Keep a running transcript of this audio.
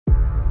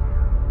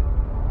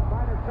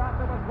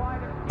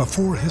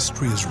Before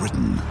history is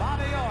written,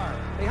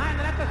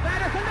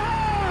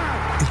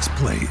 it's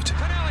played.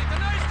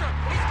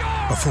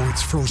 Before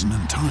it's frozen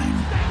in time,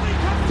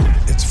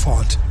 it's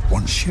fought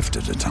one shift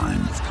at a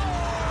time.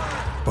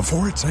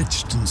 Before it's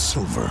etched in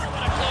silver,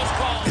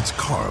 it's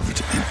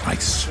carved in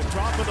ice.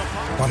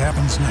 What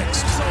happens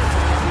next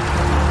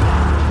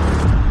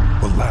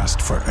will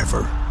last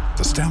forever.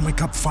 The Stanley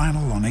Cup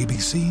Final on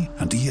ABC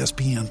and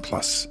ESPN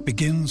Plus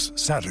begins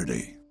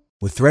Saturday.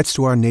 With threats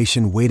to our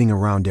nation waiting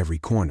around every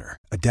corner,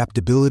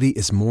 adaptability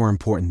is more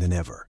important than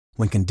ever.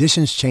 When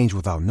conditions change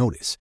without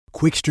notice,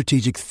 quick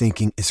strategic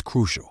thinking is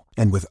crucial.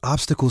 And with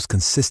obstacles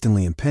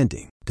consistently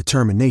impending,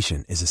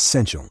 determination is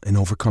essential in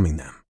overcoming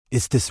them.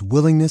 It's this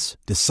willingness,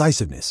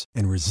 decisiveness,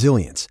 and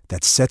resilience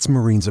that sets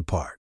Marines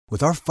apart.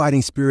 With our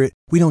fighting spirit,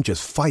 we don't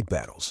just fight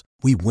battles,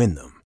 we win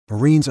them.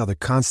 Marines are the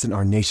constant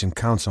our nation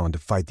counts on to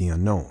fight the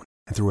unknown.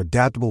 And through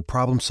adaptable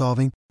problem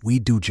solving, we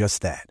do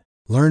just that.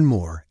 Learn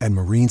more at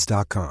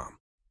marines.com.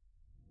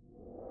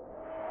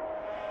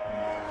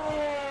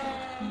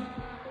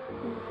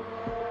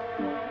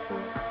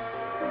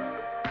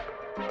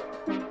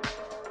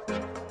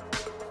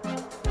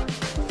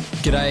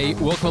 G'day,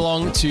 welcome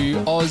along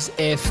to Oz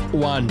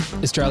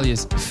F1,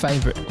 Australia's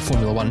favourite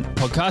Formula One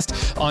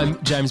podcast.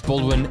 I'm James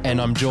Baldwin and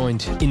I'm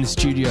joined in the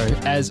studio,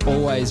 as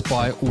always,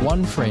 by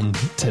one friend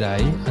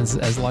today,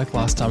 as like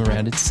last time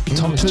around. It's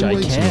Thomas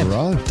J.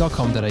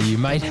 Camp.com.au.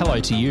 Mate,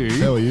 hello to you.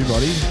 How are you,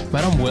 buddy?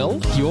 Mate, I'm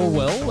well. You're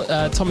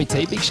well. Tommy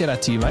T, big shout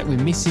out to you, mate.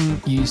 We're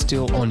missing you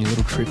still on your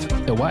little trip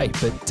away,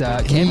 but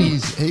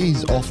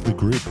he's off the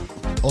grid.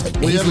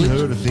 We haven't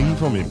heard a thing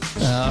from him.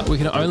 We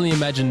can only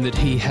imagine that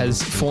he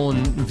has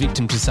fallen victim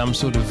to some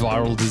sort of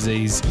viral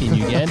disease in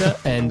Uganda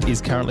and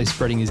is currently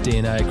spreading his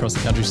DNA across the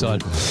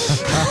countryside.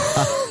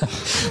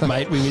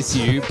 Mate, we miss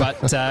you. But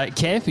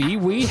Campy,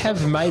 we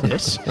have made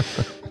it.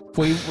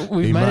 We've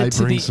he made may it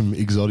to bring some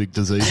exotic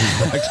diseases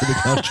back to the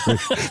country.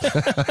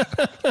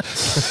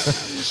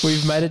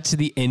 We've made it to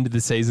the end of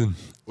the season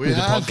with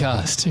the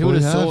podcast. Who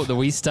would have thought that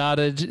we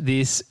started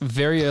this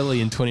very early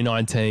in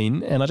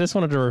 2019? And I just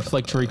wanted to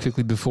reflect very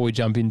quickly before we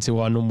jump into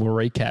our normal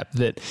recap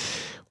that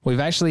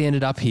we've actually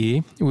ended up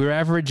here. We're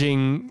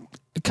averaging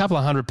a couple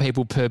of hundred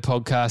people per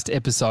podcast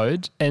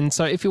episode. And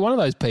so if you're one of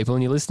those people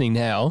and you're listening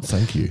now,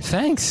 thank you.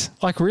 Thanks.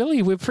 Like,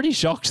 really, we're pretty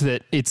shocked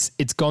that it's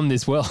gone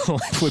this well,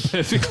 if we're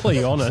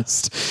perfectly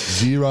honest.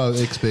 Zero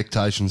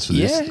expectations for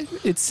this. Yeah,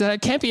 it's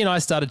Campy and I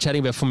started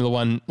chatting about Formula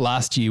One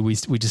last year. We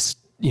just,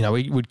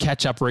 we would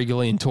catch up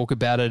regularly and talk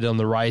about it on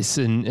the race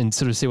and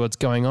sort of see what's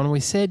going on. And we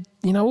said,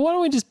 why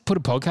don't we just put a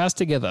podcast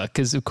together?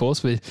 Because, of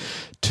course, we're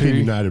two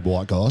opinionated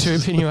white guys.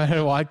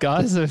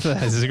 This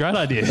is a great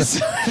idea.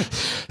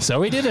 So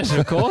we did it,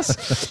 of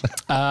course.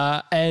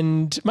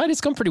 And, mate,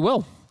 it's gone pretty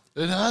well.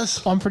 It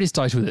has. I'm pretty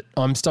stoked with it.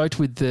 I'm stoked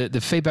with the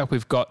feedback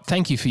we've got.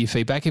 Thank you for your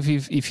feedback. If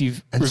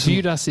you've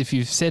reviewed us, if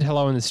you've said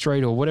hello in the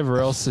street or whatever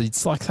else,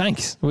 it's like,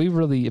 thanks. We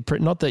really,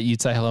 not that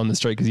you'd say hello in the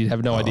street because you'd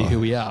have no idea who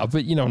we are,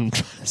 but what I'm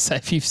trying to say,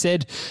 if you've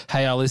said,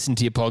 hey, I listened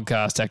to your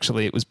podcast,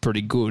 actually it was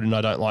pretty good and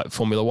I don't like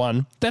Formula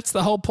One, that's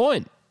the whole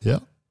point. Yeah.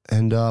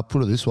 And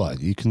put it this way,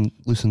 you can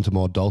listen to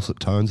my dulcet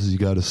tones as you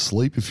go to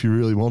sleep if you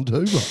really want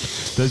to.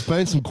 But there's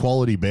been some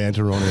quality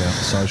banter on our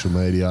social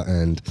media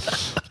and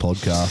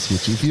podcasts,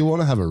 which if you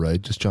want to have a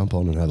read, just jump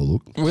on and have a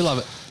look. We love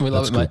it. We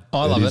love it, mate.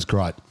 I love it. It is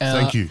great.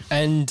 Thank you.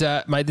 And,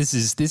 mate, this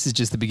is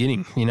just the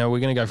beginning. We're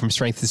going to go from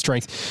strength to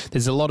strength.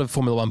 There's a lot of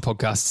Formula One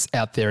podcasts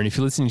out there, and if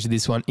you're listening to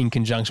this one in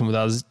conjunction with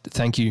us,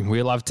 thank you.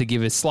 We love to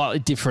give a slightly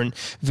different,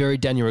 very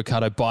Daniel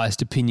Ricciardo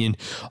biased opinion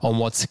on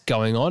what's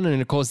going on.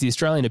 And, of course, the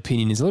Australian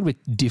opinion is a little bit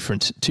different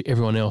to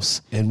everyone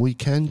else. And we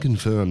can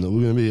confirm that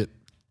we're going to be at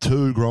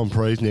 2 Grand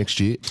Prix next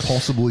year,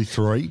 possibly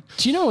 3.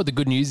 Do you know what the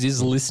good news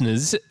is,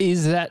 listeners,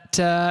 is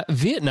that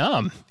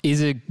Vietnam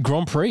is a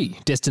Grand Prix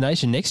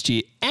destination next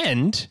year,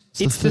 and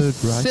it's the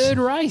third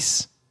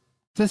race.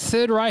 The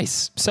third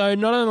race. So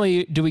not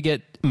only do we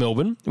get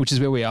Melbourne, which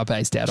is where we are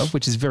based out of,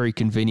 which is very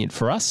convenient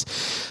for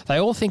us, they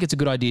all think it's a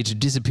good idea to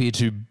disappear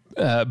to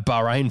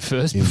Bahrain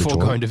first before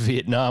going to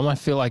Vietnam. I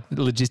feel like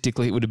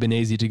logistically it would have been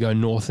easier to go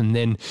north and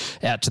then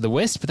out to the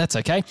west, but that's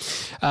okay.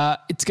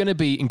 It's going to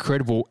be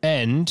incredible.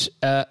 And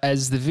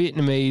as the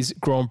Vietnamese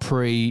Grand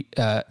Prix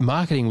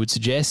marketing would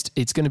suggest,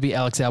 it's going to be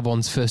Alex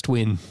Albon's first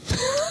win.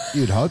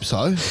 You'd hope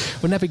so.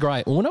 Wouldn't that be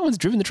great? Well, no one's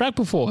driven the track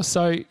before,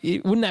 so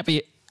wouldn't that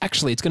be...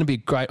 Actually, it's going to be a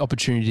great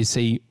opportunity to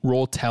see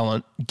raw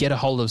talent get a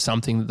hold of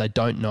something that they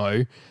don't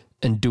know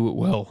and do it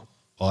well.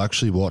 I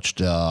actually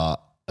watched a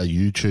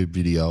YouTube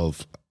video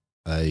of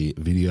a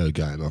video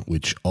gamer,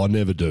 which I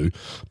never do,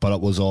 but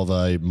it was of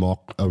a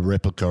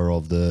replica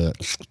of the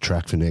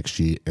track for next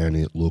year, and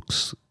it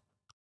looks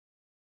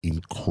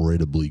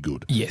incredibly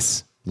good.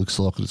 Yes. Looks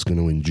like it's going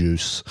to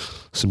induce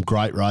some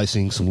great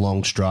racing, some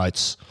long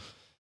straights.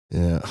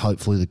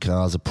 Hopefully the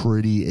cars are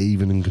pretty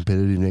even and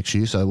competitive next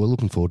year, so we're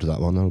looking forward to that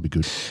one. That'll be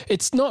good.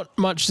 It's not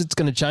much that's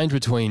going to change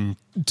between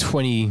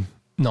 20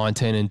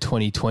 2019 and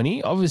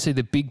 2020. Obviously,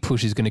 the big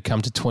push is going to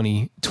come to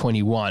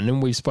 2021,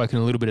 and we've spoken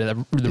a little bit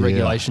about the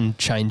regulation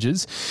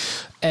changes.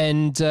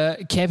 And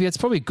Campy, it's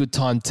probably a good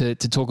time to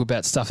talk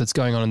about stuff that's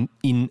going on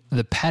in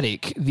the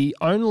paddock. There's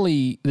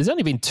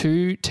only been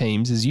 2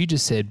 teams, as you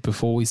just said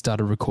before we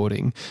started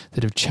recording,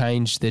 that have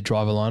changed their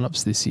driver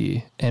lineups this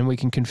year, and we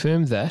can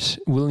confirm that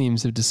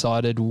Williams have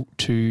decided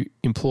to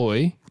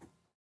employ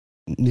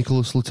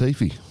Nicholas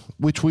Latifi,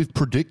 which we've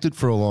predicted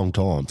for a long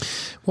time.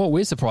 What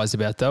we're surprised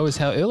about, though, is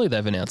how early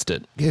they've announced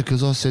it. Yeah,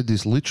 because I said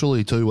this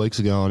literally 2 weeks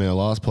ago on our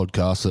last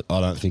podcast that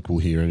I don't think we'll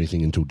hear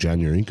anything until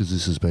January, because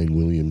this has been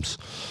Williams'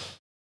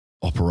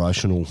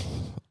 operational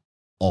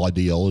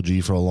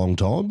ideology for a long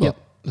time. But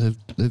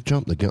they've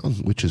jumped the gun,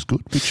 which is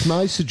good, which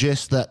may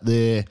suggest that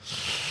their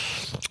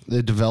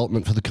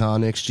development for the car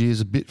next year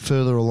is a bit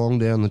further along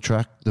down the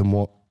track than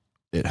what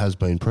it has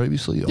been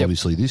previously,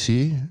 obviously this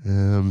year.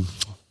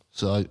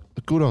 So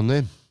good on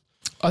them.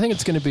 I think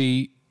it's going to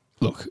be,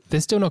 look,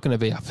 they're still not going to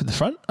be up at the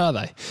front, are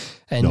they?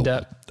 And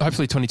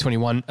hopefully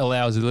 2021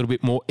 allows a little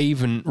bit more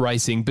even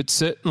racing, but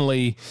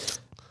certainly,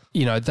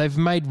 they've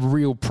made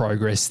real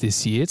progress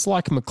this year. It's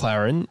like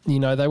McLaren,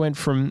 they went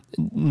from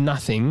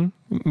nothing.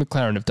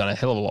 McLaren have done a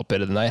hell of a lot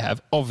better than they have,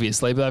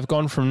 obviously, but they've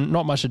gone from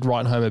not much to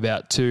write home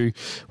about to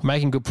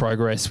making good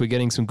progress. We're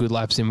getting some good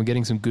laps in. We're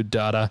getting some good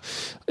data.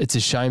 It's a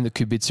shame that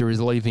Kubica is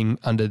leaving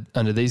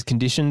under these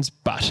conditions,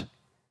 but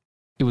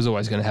it was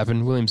always going to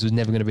happen. Williams was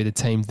never going to be the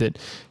team that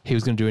he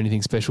was going to do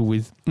anything special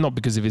with, not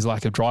because of his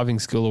lack of driving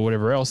skill or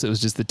whatever else. It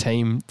was just the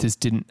team just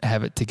didn't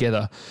have it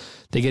together.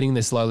 They're getting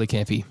there slowly,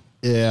 Campy.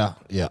 Yeah.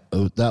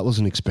 That was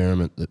an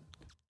experiment that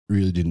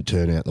really didn't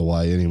turn out the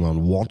way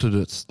anyone wanted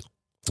it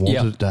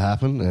to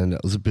happen, and it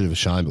was a bit of a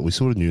shame, but we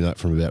sort of knew that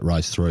from about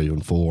race 3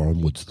 and 4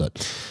 onwards that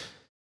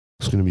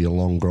it's going to be a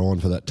long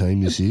grind for that team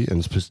this year,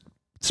 and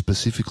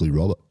specifically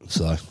Robert.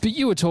 But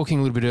you were talking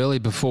a little bit earlier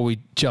before we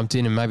jumped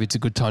in, and maybe it's a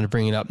good time to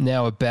bring it up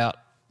now, about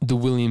the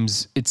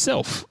Williams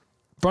itself.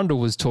 Brundle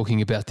was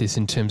talking about this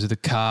in terms of the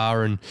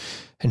car and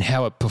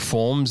how it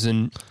performs.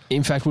 And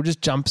in fact, we'll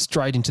just jump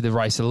straight into the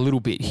race a little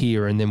bit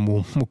here, and then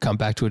we'll come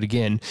back to it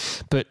again.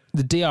 But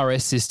the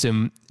DRS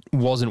system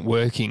wasn't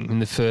working in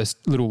the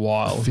first little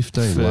while.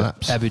 15 for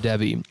laps. Abu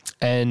Dhabi.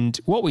 And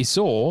what we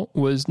saw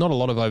was not a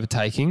lot of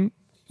overtaking.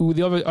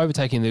 The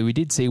overtaking that we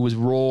did see was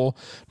raw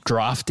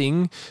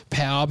drafting,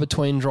 power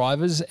between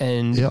drivers,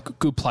 and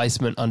good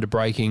placement under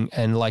braking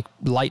and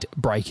late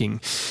braking.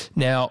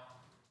 Now,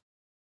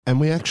 and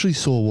we actually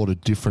saw what a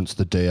difference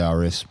the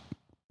DRS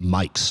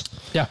makes.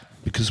 Yeah.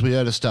 Because we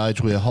had a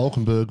stage where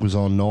Hulkenberg was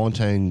on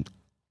 19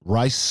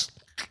 race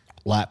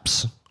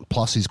laps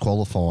plus his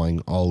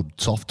qualifying old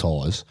soft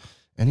tyres,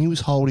 and he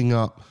was holding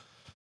up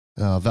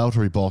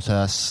Valtteri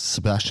Bottas,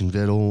 Sebastian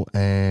Vettel,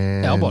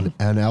 and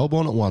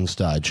Albon at one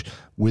stage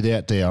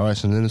without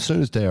DRS. And then as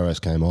soon as DRS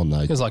came on,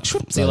 they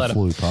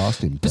flew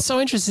past him. But it's so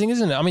interesting,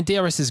 isn't it? I mean,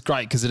 DRS is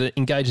great because it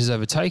engages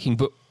overtaking,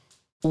 but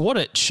what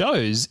it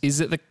shows is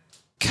that the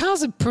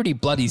cars are pretty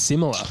bloody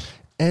similar.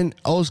 And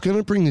I was going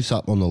to bring this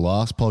up on the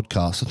last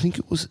podcast. I think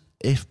it was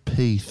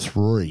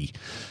FP3.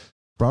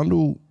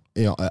 Brundle,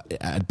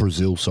 at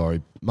Brazil,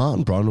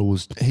 Martin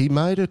Brundle he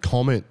made a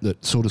comment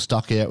that sort of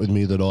stuck out with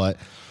me that I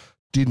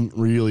didn't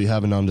really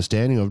have an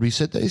understanding of. He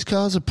said these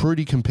cars are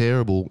pretty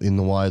comparable in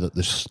the way that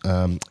the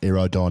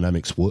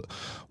aerodynamics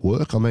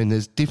work. I mean,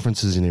 there's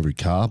differences in every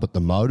car, but the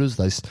motors,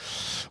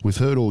 we've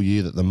heard all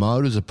year that the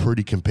motors are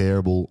pretty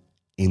comparable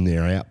in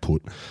their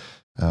output.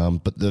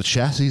 But the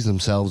chassis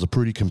themselves are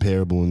pretty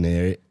comparable in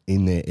their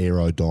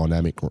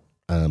aerodynamic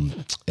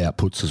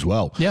outputs as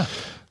well. Yeah.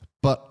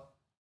 But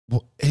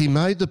he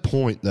made the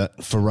point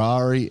that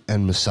Ferrari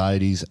and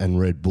Mercedes and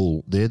Red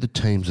Bull, they're the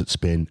teams that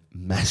spend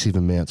massive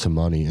amounts of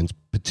money, and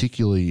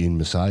particularly in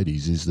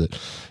Mercedes, is that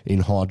in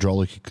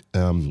hydraulic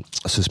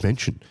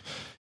suspension.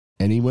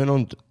 And he went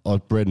on, I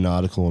read an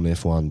article on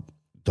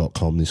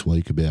F1.com this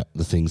week about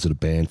the things that are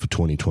banned for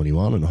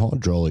 2021, and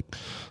hydraulic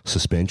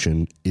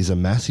suspension is a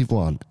massive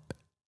one.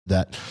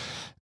 That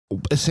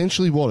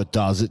essentially what it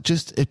does,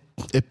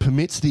 it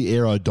permits the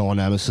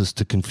aerodynamicist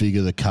to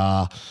configure the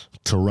car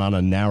to run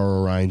a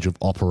narrower range of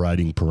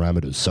operating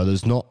parameters. So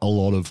there's not a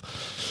lot of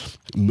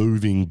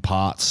moving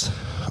parts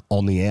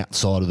on the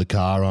outside of the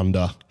car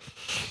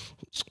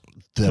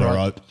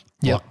that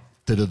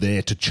are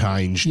there to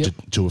change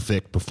to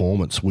affect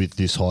performance with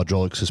this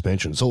hydraulic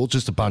suspension. So it's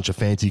just a bunch of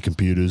fancy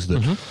computers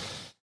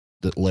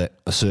that let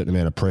a certain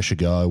amount of pressure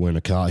go when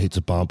a car hits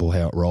a bump, or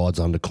how it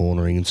rides under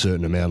cornering, and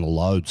certain amount of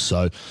load.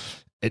 So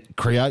it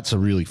creates a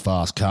really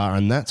fast car,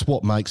 and that's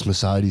what makes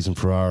Mercedes and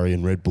Ferrari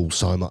and Red Bull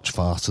so much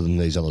faster than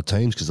these other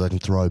teams, because they can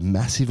throw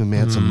massive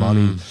amounts of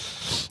money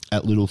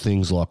at little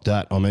things like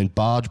that. I mean,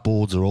 barge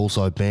boards are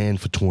also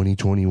banned for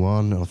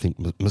 2021. I think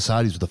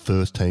Mercedes was the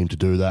first team to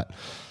do that,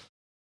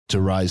 to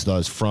raise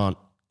those front,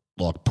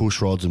 like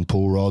push rods and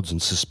pull rods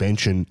and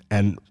suspension,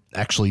 and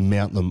actually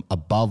mount them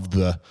above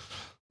the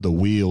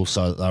wheel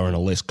so that they're in a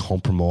less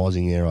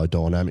compromising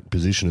aerodynamic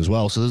position as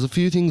well. So there's a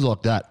few things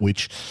like that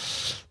which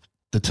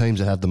the teams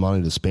that have the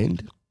money to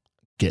spend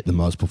get the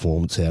most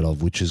performance out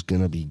of, which is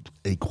going to be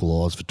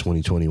equalised for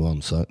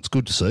 2021. So it's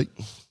good to see.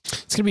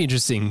 It's going to be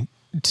interesting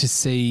to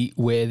see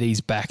where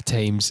these back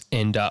teams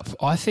end up.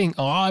 I think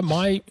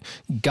my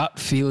gut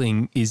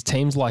feeling is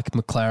teams like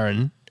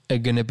McLaren are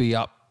going to be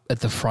up at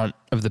the front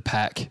of the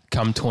pack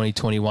come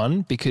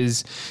 2021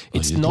 because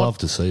it's you'd love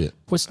to see it.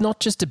 Well, it's not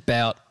just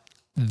about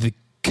the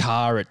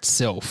car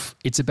itself.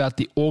 It's about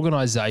the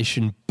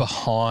organisation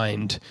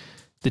behind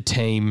the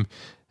team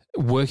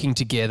working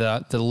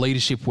together, the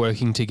leadership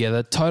working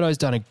together. Toto's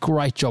done a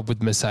great job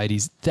with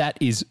Mercedes. That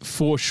is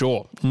for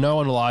sure. No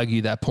one will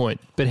argue that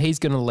point. But he's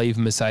going to leave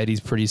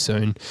Mercedes pretty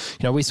soon.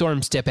 You know, we saw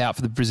him step out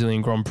for the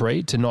Brazilian Grand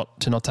Prix to not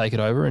take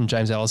it over, and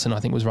James Allison, I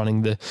think, was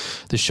running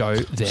the show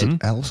then. Was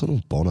it Allison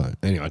or Bono?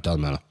 Anyway, it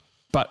doesn't matter.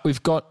 But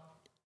we've got,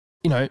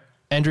 you know,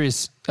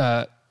 Andreas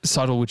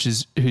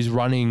Seidl, who's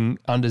running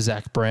under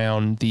Zach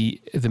Brown, the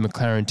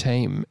McLaren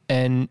team,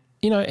 and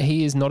you know,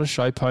 he is not a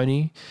show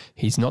pony.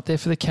 He's not there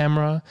for the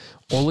camera.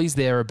 All he's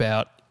there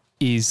about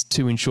is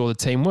to ensure the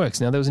team works.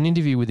 Now, there was an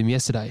interview with him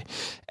yesterday,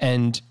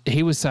 and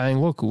he was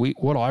saying, look,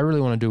 what I really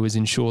want to do is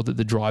ensure that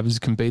the drivers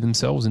can be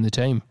themselves in the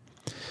team.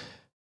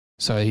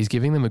 So he's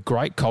giving them a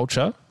great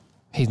culture.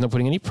 He's not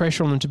putting any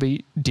pressure on them to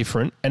be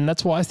different. And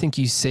that's why I think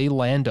you see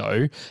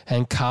Lando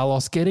and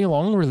Carlos getting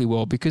along really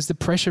well, because the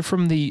pressure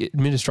from the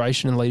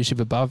administration and leadership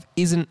above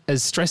isn't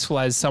as stressful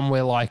as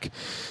somewhere like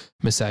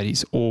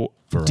Mercedes or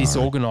Ferrari.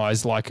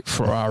 Disorganised like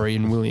Ferrari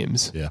and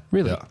Williams. Yeah.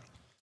 Really. Yeah.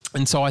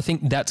 And so I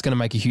think that's going to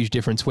make a huge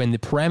difference when the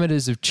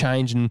parameters have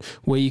changed and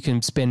where you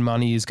can spend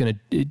money is going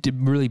to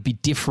really be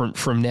different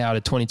from now to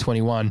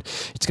 2021.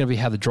 It's going to be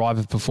how the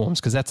driver performs,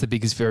 because that's the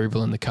biggest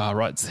variable in the car,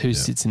 right? It's who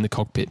sits in the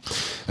cockpit.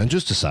 And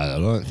just to say that, I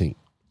don't think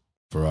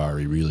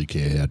Ferrari really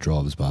care how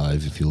drivers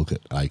behave. If you look at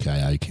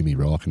AKA Kimi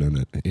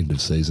Raikkonen at end of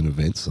season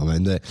events, I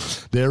mean,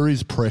 there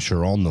is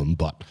pressure on them,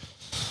 but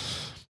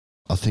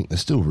I think they're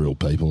still real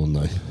people and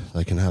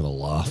they can have a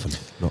laugh and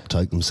not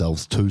take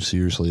themselves too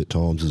seriously at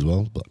times as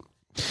well. But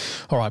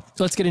all right,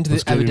 let's get into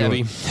the Abu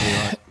Dhabi.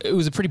 It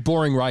was a pretty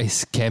boring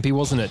race, Campy,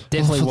 wasn't it?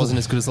 Definitely wasn't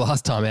as good as the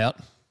last time out.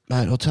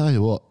 Mate, I'll tell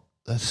you what,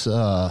 that's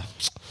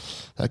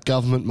that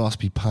government must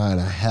be paying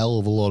a hell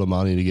of a lot of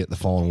money to get the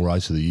final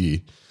race of the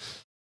year.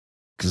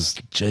 Because,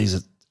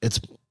 geez,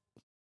 it's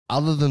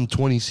other than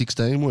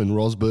 2016 when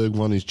Rosberg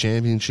won his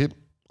championship,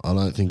 I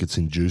don't think it's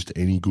induced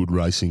any good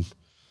racing.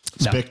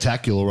 No.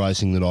 Spectacular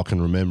racing that I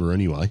can remember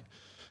anyway.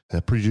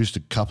 They produced a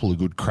couple of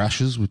good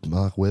crashes with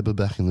Mark Webber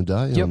back in the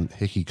day on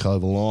Heikki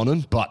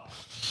Kovalainen, but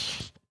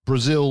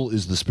Brazil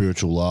is the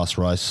spiritual last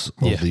race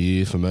of the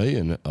year for me,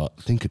 and I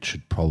think it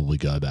should probably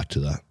go back to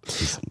that.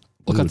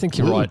 Look, I think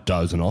you're right.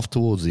 Dozing off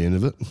towards the end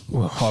of it.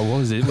 Well, I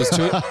was. It was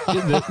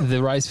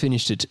the race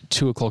finished at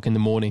 2:00 in the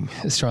morning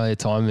Australia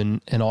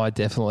time, and I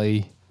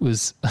definitely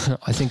was.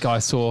 I think I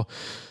saw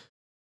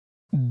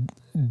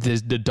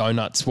the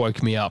donuts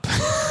woke me up.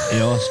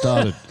 Yeah,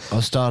 I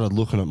started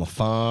looking at my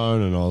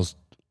phone, and I was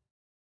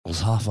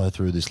halfway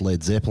through this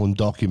Led Zeppelin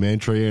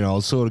documentary, and I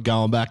was sort of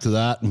going back to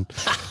that, and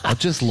I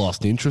just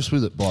lost interest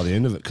with it by the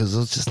end of it because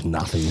there was just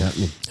nothing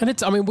happening.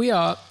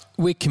 And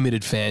we're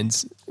committed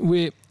fans.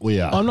 We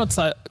are. I'm not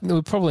saying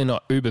we're probably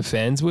not uber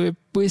fans. We're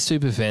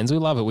super fans. We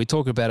love it. We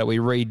talk about it. We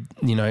read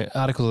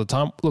articles all the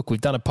time. Look, we've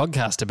done a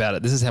podcast about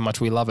it. This is how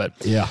much we love it.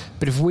 Yeah.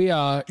 But if we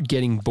are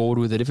getting bored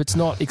with it, if it's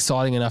not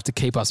exciting enough to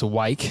keep us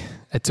awake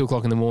at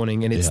 2:00 in the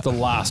morning, and it's the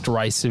last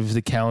race of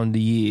the calendar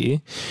year,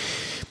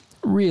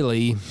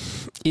 really,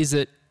 is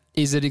it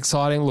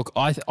exciting? Look,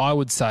 I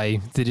would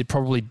say that it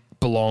probably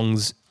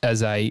belongs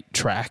as a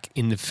track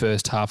in the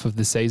first half of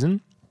the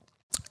season.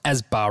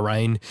 As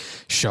Bahrain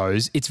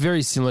shows, it's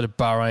very similar to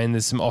Bahrain.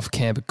 There's some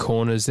off-camber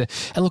corners there.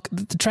 And look,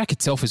 the track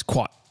itself is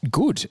quite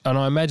good, and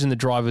I imagine the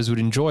drivers would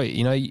enjoy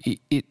it.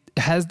 It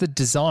has the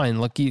design,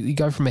 like you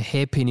go from a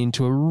hairpin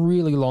into a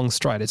really long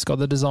straight. It's got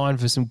the design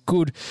for some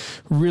good,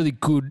 really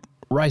good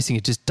racing.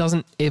 It just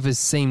doesn't ever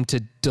seem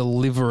to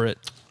deliver it.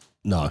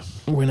 No.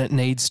 When it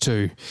needs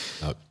to.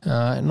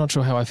 No. Not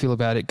sure how I feel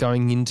about it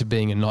going into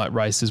being a night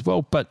race as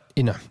well, but,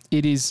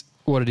 it is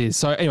what it is.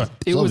 So, anyway.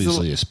 It's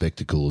obviously a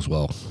spectacle as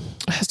well.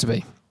 It has to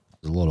be.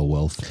 There's a lot of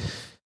wealth.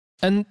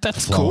 And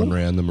that's flowing cool.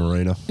 around the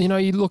marina.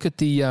 You look at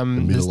the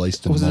Middle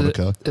East and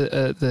Monaco.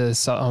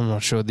 I'm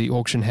not sure, the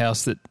auction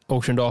house that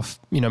auctioned off,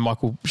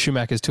 Michael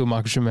Schumacher's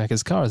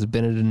car as a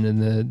Benetton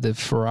and the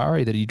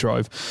Ferrari that he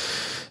drove,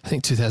 I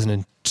think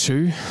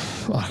 2002.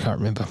 I can't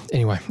remember.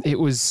 Anyway, it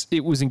was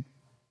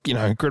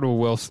incredible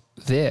wealth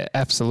there.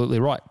 Absolutely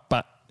right.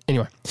 But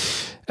anyway,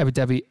 Abu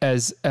Dhabi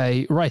as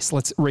a race.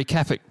 Let's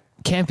recap it.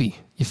 Campy,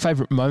 your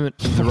favourite moment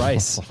of the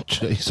race?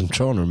 Jeez, I'm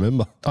trying to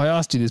remember. I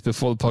asked you this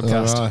before the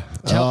podcast.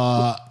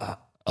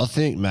 I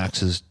think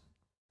Max's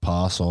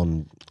pass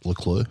on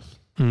Leclerc.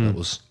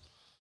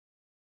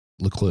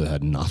 Leclerc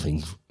had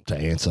nothing to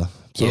answer.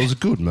 So it was a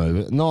good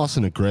move. Nice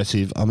and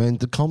aggressive. I mean,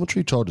 the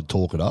commentary tried to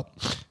talk it up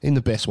in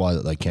the best way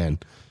that they can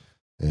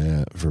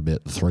for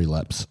about 3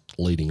 laps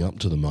leading up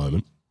to the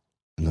moment.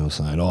 And they were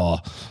saying,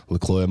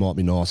 Leclerc might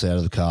be nice out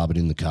of the car, but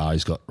in the car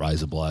he's got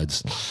razor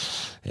blades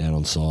out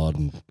on side.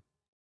 And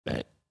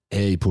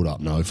he put up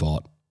no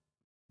fight.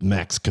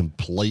 Max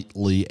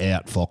completely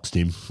outfoxed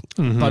him.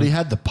 But he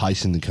had the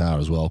pace in the car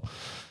as well.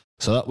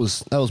 So that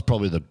was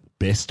probably the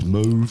best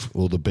move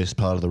or the best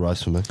part of the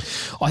race for me.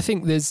 I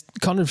think there's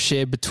kind of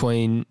shared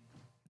between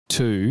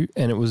two,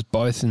 and it was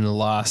both in the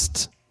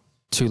last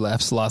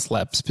last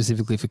lap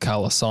specifically for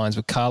Carlos Sainz,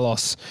 but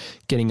Carlos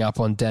getting up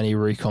on Danny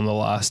Ric on the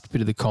last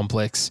bit of the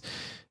complex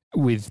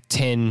with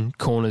 10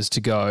 corners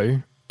to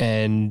go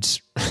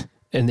and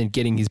then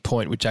getting his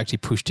point, which actually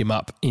pushed him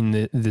up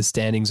in the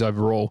standings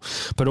overall.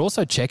 But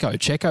also Checo.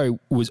 Checo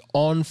was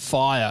on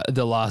fire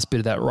the last bit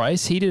of that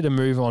race. He did a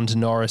move on to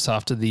Norris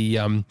after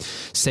the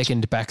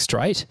second back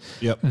straight.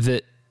 Yep.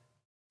 That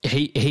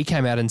he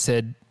came out and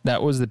said,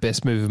 that was the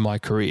best move of my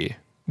career,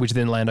 which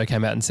then Lando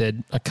came out and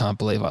said, I can't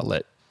believe I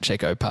let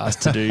Checo pass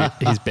to do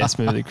his best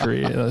move of the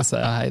career. And I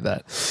say, I hate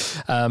that.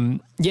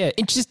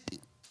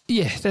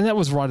 Then that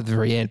was right at the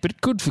very end.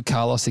 But good for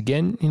Carlos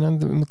again. You know,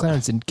 the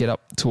McLarens didn't get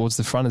up towards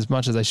the front as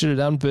much as they should have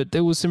done, but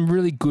there was some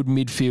really good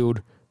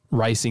midfield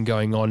racing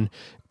going on,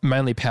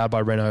 mainly powered by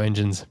Renault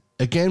engines.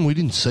 Again, we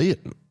didn't see it.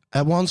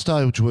 At one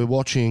stage, we're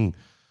watching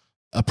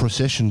a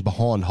procession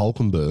behind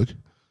Hulkenberg,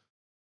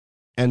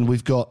 and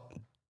we've got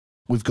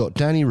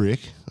Danny Ric,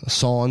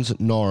 Sainz,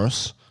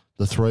 Norris,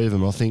 the three of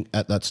them, I think,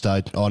 at that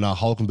stage. Oh, no,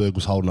 Hulkenberg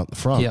was holding up the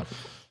front. Yep.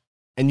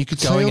 And you could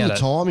see on the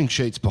timing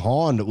sheets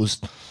behind, it was...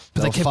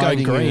 But they kept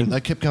going green.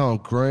 They kept going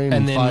green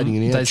and fading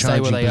in, they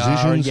stay where they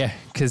positions. are.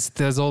 Because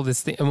there's all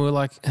this thing. And we were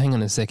like, hang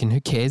on a second, who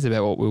cares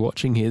about what we're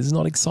watching here? It's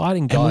not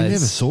exciting, guys. And we never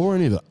saw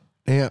any of it.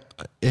 Now,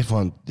 the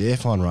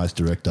F1 race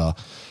director,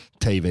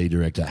 TV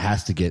director,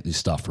 has to get this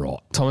stuff right.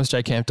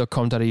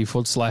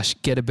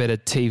 thomasjcamp.com.au/get a better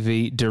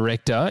TV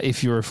director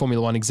if you're a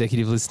Formula One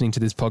executive listening to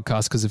this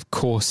podcast, because of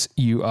course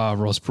you are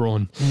Ross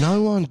Brawn.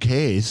 No one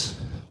cares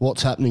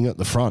what's happening at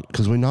the front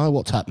because we know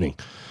what's happening.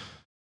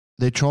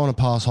 They're trying to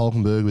pass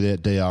Hulkenberg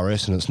without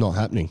DRS and it's not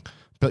happening.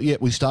 But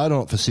yet we stayed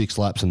on it for 6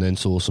 laps and then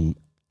saw some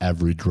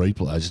average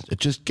replays.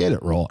 Just get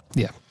it right.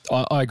 Yeah,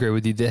 I agree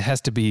with you. There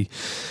has to be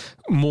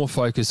more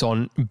focus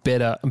on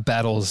better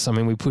battles. I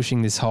mean, we're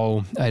pushing this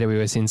whole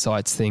AWS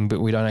Insights thing,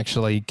 but we don't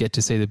actually get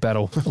to see the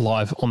battle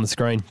live on the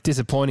screen.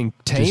 Disappointing,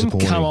 team.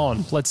 Come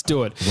on, let's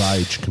do it.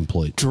 Rage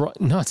complete.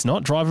 No, it's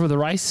not. Driver of the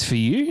race for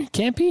you,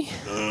 Campy?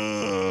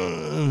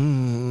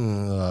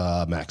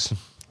 Max.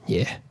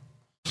 Yeah.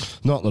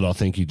 Not that I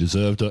think he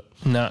deserved it.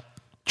 No.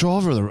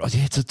 Driver of the race.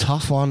 Yeah, it's a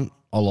tough one.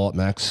 I like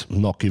Max.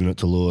 I'm not giving it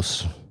to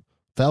Lewis.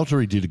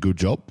 Valtteri did a good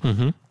job.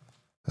 Mm-hmm.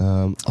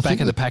 Back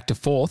of the pack to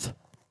 4th.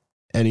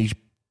 And he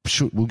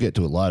should. We'll get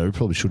to it later. He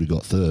probably should have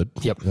got 3rd.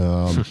 Yep.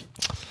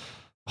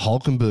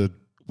 Hulkenberg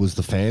was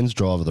the fans'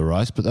 driver of the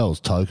race, but that was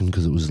token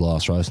because it was his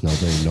last race and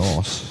they were being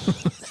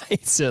nice. He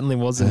certainly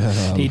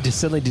wasn't. He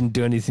certainly didn't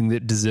do anything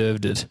that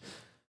deserved it.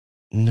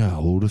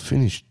 No, well, he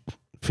finished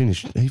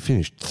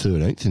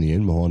 13th in the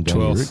end behind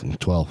Danny Ric.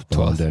 12th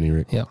behind Danny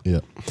Ric. Yeah.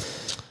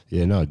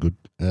 Yeah, no, good.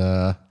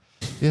 Yeah,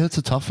 it's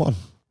a tough one.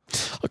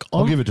 Look,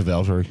 I'll give it to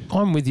Valtteri.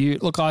 I'm with you.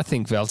 Look, I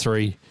think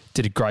Valtteri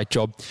did a great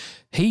job.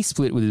 He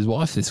split with his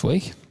wife this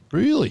week.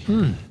 Really?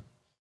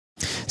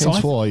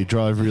 That's why he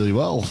drove really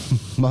well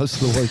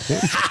most of the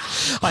weekend.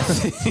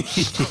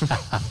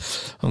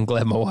 I'm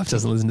glad my wife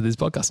doesn't listen to this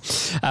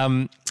podcast.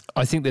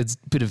 I think there's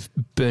a bit of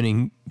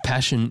burning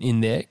passion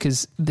in there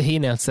because he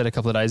announced that a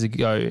couple of days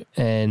ago,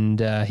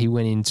 and he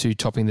went into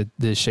topping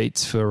the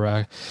sheets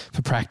for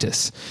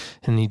practice,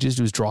 and he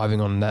just was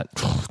driving on that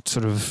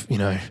sort of, you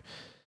know.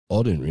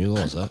 I didn't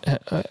realise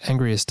that.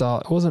 Angrier style.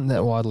 It wasn't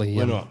that widely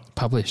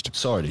published.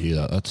 Sorry to hear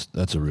that.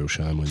 That's a real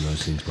shame when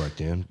those things break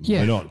down.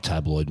 Yeah. We're not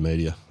tabloid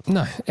media.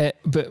 No,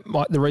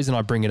 but the reason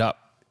I bring it up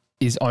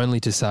is only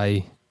to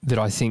say that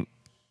I think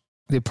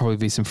there'd probably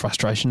be some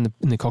frustration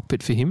in the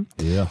cockpit for him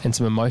and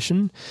some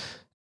emotion.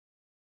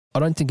 I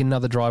don't think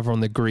another driver on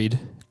the grid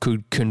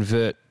could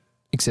convert,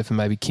 except for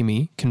maybe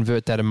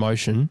convert that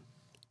emotion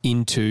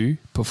into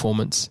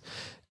performance.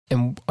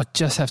 And I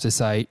just have to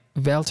say,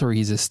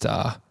 Valtteri is a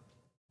star.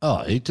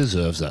 Oh, he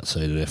deserves that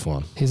seat at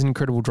F1. He's an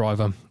incredible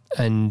driver.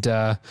 And,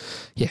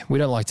 we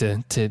don't like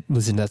to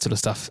listen to that sort of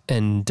stuff.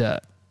 And,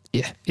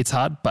 it's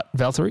hard. But,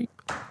 Valtteri,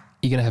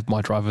 you're going to have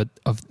my driver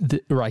of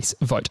the race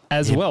vote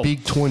as well.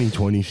 Big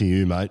 2020 for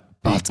you, mate.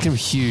 Oh, it's going to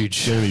be huge.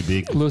 It's going to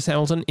be big. Lewis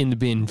Hamilton in the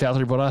bin.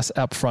 Valtteri Bottas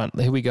up front.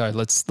 Here we go.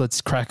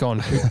 Let's crack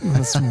on.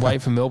 Let's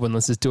wait for Melbourne.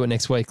 Let's just do it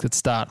next week. Let's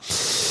start.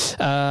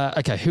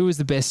 Okay, who was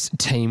the best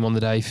team on the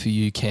day for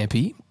you,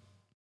 Campy?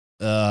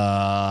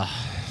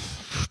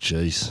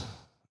 Jeez.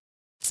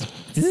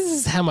 This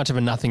is how much of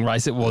a nothing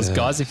race it was,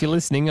 guys. If you're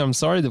listening, I'm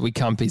sorry that we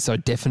can't be so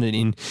definite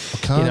in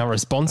our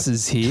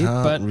responses here.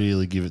 But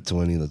really give it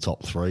to any of the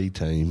top 3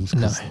 teams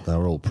because they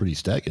were all pretty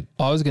staggered.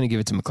 I was going to give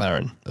it to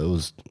McLaren. It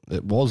was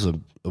a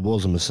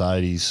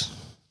Mercedes,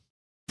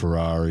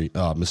 Ferrari,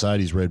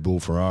 Mercedes, Red Bull,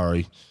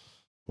 Ferrari,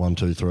 1,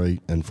 2, 3,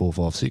 and 4,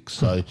 5, 6.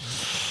 So.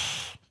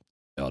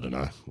 I don't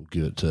know. We'll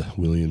give it to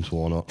Williams.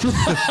 Why not?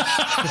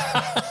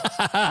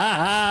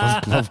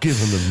 I've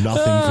given them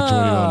nothing for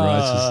 21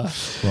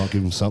 races. I'll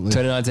give them something.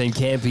 2019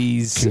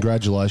 Campies.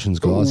 Congratulations,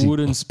 guys.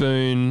 Wooden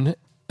Spoon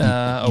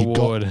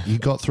award. You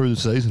got through the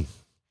season.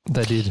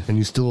 They did. And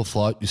you're still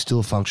afloat. You're still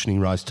a functioning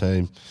race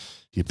team.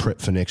 You're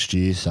prepped for next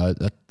year. So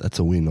that's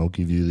a win. I'll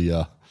give you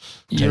the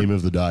team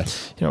of the day.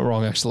 You're not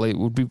wrong, actually. It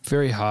would be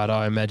very hard,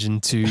 I imagine,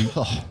 to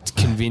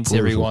convince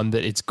everyone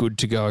that it's good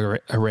to go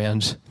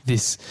around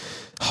this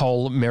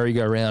whole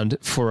merry-go-round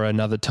for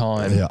another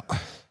time. Yeah.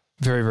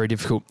 Very, very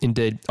difficult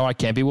indeed. All right,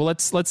 Campy. Well,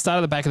 let's start at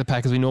the back of the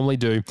pack as we normally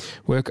do.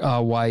 Work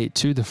our way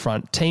to the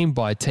front, team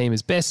by team,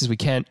 as best as we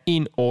can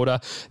in order.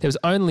 There was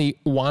only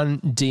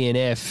one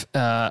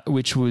DNF,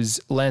 which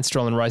was Lance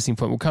Stroll and Racing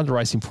Point. We'll come to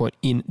Racing Point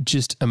in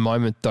just a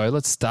moment, though.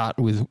 Let's start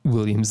with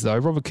Williams, though.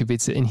 Robert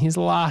Kubica, in his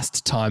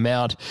last time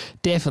out,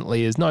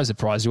 definitely, is no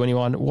surprise to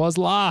anyone, was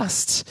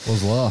last.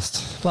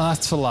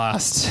 Last for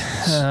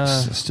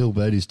last. Still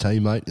beat his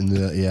teammate in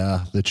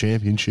the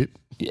championship.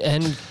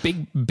 And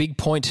big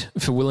point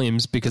for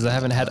Williams because they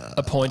haven't had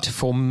a point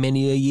for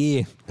many a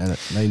year. And it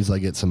means they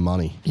get some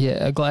money.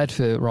 Yeah, glad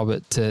for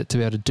Robert to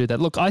be able to do that.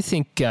 Look, I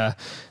think, let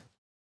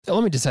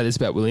me just say this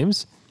about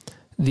Williams.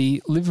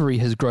 The livery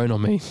has grown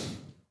on me.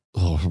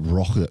 Oh,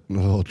 rocket.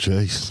 Oh,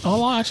 jeez.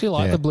 I actually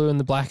like the blue and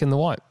the black and the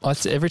white.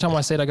 Every time I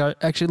see it, I go,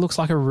 actually, it looks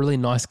like a really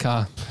nice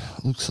car.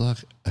 Looks like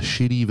a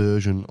shitty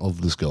version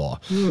of the Sky,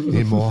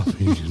 in my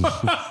opinion.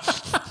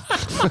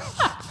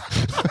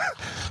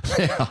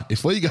 Now,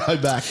 if we go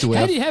back to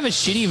how do you have a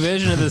shitty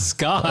version of the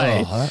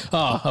Sky?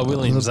 A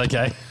Williams,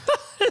 okay.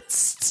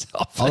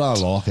 Stop it. I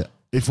don't like it.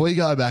 If we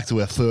go back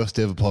to our first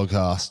ever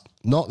podcast,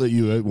 not that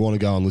you want to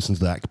go and listen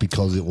to that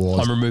because it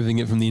was. I'm removing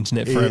it from the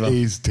internet forever. It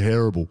is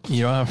terrible.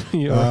 You're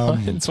right.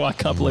 That's why I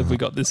can't believe we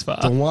got this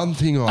far. The one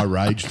thing I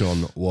raged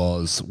on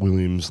was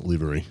Williams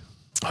livery.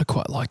 I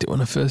quite liked it when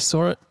I first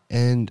saw it.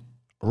 And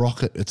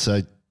Rocket, it's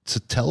a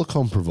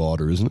telecom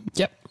provider, isn't it?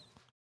 Yep.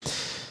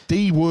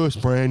 The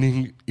worst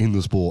branding in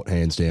the sport,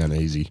 hands down,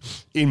 easy,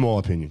 in my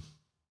opinion.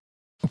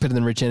 Better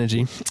than Rich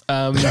Energy.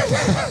 Don't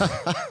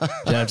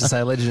have to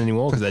say Legend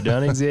anymore because they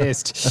don't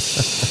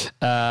exist.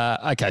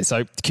 Okay,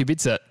 so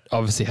Kubica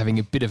obviously having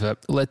a bit of a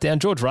letdown.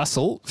 George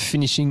Russell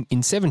finishing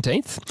in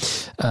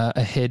 17th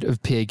ahead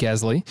of Pierre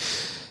Gasly.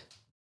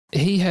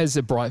 He has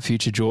a bright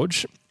future,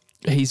 George.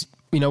 He's,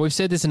 we've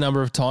said this a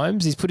number of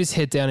times. He's put his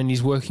head down and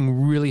he's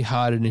working really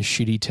hard in a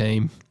shitty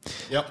team.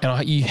 Yep.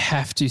 And you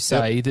have to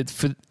say that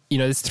for...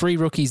 there's 3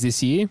 rookies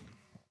this year.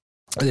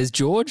 There's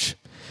George.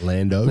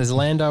 There's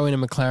Lando in a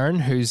McLaren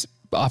who's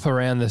up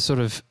around the sort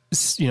of,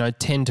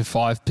 10 to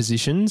 5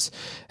 positions.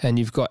 And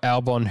you've got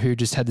Albon who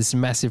just had this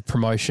massive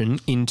promotion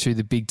into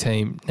the big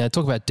team. Now,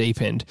 talk about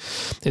deep end.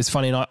 It's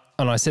funny,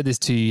 and I said this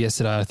to you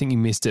yesterday. I think you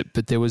missed it,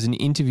 but there was an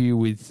interview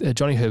with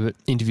Johnny Herbert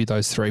interviewed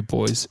those 3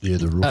 boys. Yeah,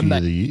 the rookie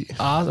of the year.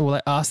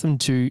 They asked them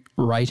to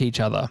rate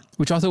each other,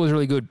 which I thought was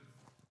really good.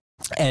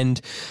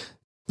 And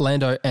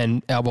Lando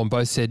and Albon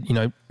both said,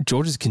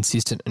 George is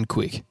consistent and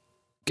quick.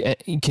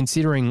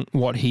 Considering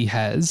what he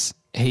has,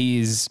 he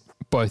is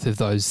both of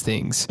those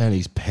things. And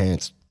his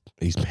pants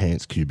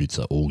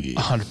Kubica all year.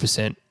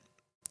 100%.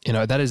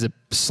 That is a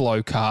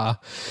slow car.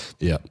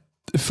 Yeah.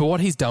 For what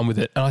he's done with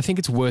it, and I think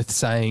it's worth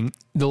saying,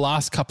 the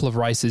last couple of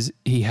races,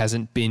 he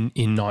hasn't been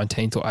in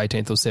 19th or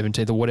 18th or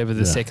 17th or whatever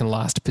the second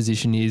last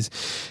position is.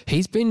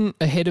 He's been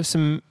ahead of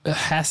some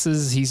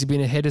Hasses. He's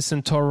been ahead of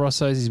some Toro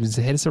Rossos. He's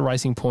been ahead of some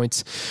Racing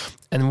Points.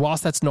 And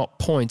whilst that's not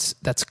points,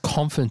 that's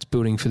confidence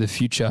building for the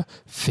future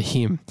for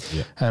him.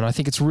 Yeah. And I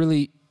think it's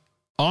really...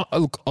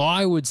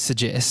 I would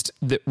suggest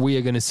that we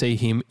are going to see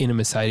him in a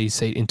Mercedes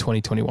seat in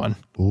 2021.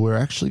 Well, we're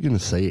actually going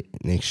to see it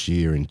next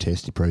year in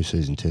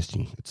pre-season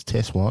testing. It's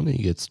test 1.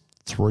 He gets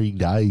 3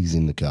 days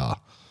in the car.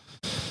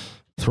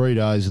 3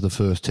 days of the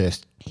first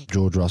test,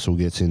 George Russell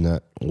gets in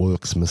that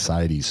works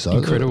Mercedes. So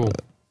incredible.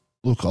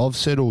 Look, I've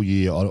said all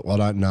year I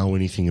don't know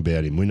anything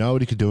about him. We know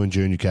what he could do in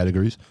junior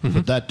categories,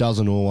 but that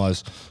doesn't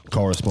always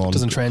correspond.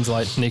 Doesn't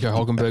translate. Nico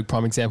Hulkenberg,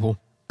 prime example.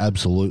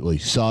 Absolutely.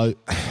 So...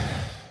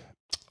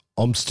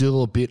 I'm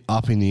still a bit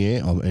up in the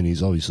air, and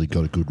he's obviously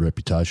got a good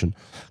reputation.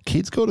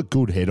 Kid's got a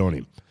good head on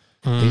him.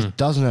 He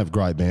doesn't have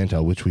great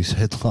banter, which we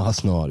said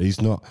last night. He's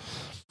not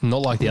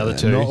like the other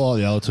two. Not like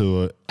the other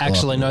two.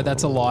 Actually, no,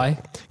 that's a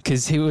lie.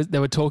 Because they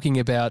were talking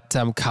about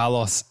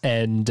Carlos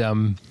and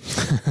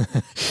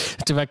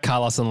about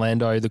Carlos and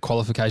Lando, the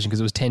qualification,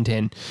 because it was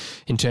 10-10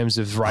 in terms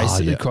of race.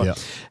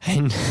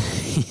 And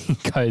he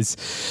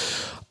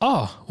goes,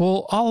 oh,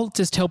 well, I'll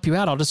just help you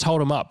out. I'll just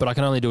hold him up, but I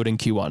can only do it in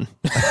Q1.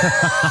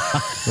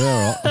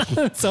 All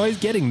right. So he's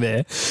getting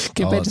there.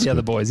 Compared to the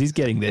other boys, he's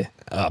getting there.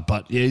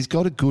 But yeah, he's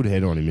got a good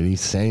head on him, and he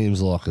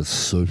seems like a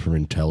super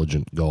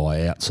intelligent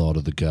guy outside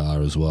of the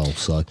car as well.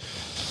 So,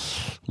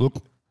 look,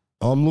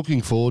 I'm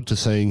looking forward to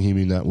seeing him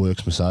in that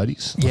works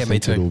Mercedes. Yeah, me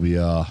too.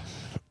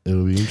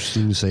 It'll be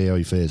interesting to see how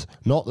he fares.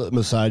 Not that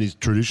Mercedes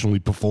traditionally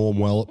perform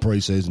well at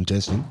pre-season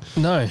testing.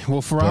 No.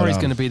 Well, Ferrari's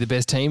going to be the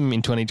best team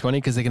in 2020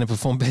 because they're going to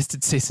perform best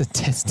at season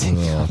testing.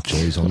 Oh,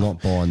 jeez. I'm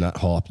not buying that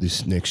hype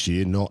this next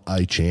year. Not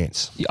a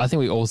chance. I think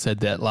we all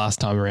said that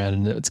last time around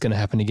and it's going to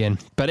happen again.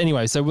 But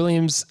anyway, so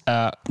Williams,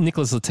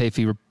 Nicholas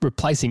Latifi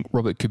replacing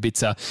Robert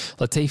Kubica.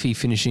 Latifi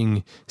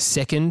finishing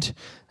second.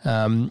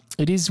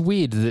 It is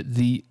weird that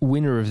the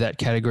winner of that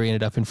category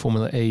ended up in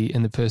Formula E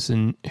and the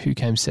person who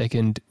came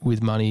second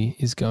with money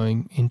is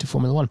going into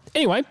Formula One.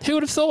 Anyway, who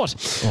would have thought?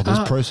 Oh,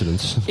 there's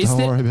precedence. Don't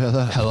worry about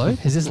that. Hello?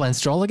 Is this Lance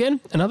Stroll again?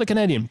 Another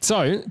Canadian.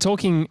 So,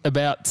 talking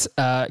about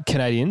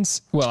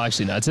Canadians, well,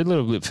 actually, no, it's a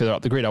little bit further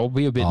up the grid. I will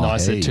be a bit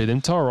nicer to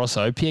them. Toro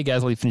Rosso, Pierre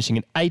Gasly finishing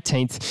in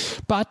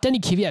 18th, but Danny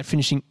Kvyat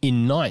finishing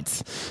in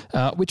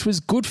 9th, which was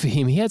good for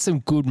him. He had some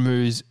good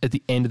moves at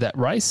the end of that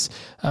race.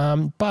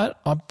 But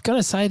I'm going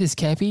to say this,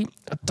 Campy,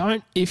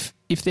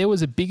 if there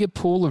was a bigger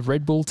pool of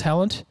Red Bull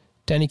talent,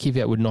 Danny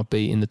Kvyat would not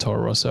be in the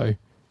Toro Rosso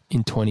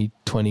in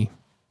 2020.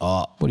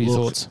 What are your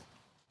thoughts?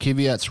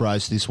 Kvyat's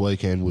race this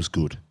weekend was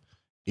good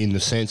in the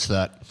sense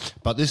that,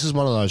 but this is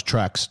one of those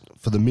tracks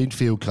for the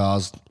midfield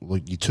cars,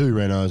 like your two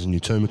Renaults and your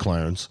two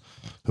McLarens,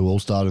 who all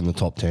started in the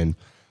top 10.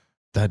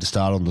 They had to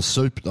start on the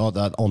soft, and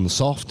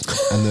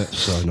they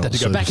had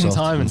to go back in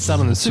time and start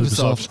on the super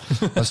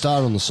soft. They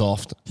started on the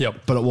soft,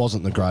 but it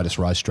wasn't the greatest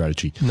race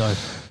strategy. No.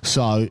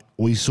 So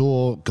we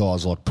saw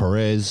guys like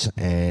Perez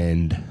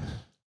and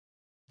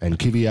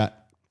Kvyat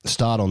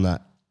start on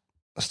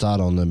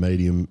the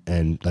medium,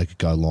 and they could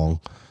go long.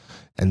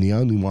 And the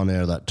only one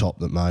out of that top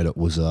that made it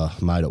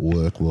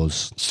work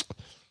was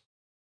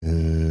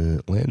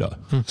Lando.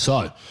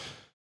 So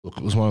look,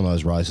 it was one of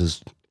those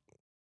races.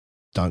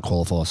 Don't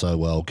qualify so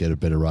well, get a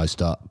better race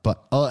start.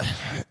 But I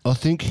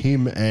think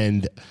him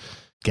and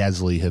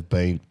Gasly have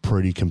been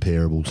pretty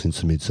comparable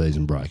since the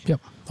mid-season break.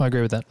 Yep, I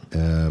agree with that.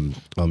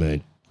 I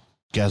mean,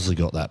 Gasly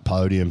got that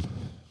podium,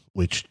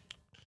 which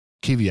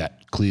Kvyat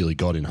clearly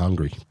got in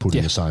Hungary, put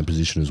in the same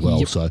position as well.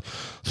 Yep. So I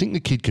think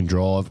the kid can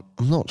drive.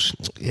 I'm not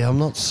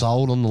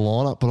sold on the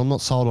lineup, but I'm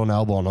not sold on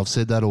Albon. I've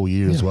said that all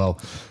year as well.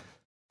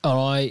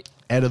 Out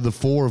of the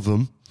four of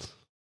them,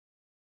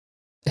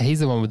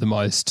 he's the one with the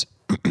most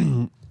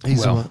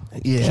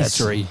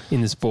history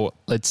in the sport,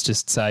 let's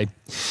just say.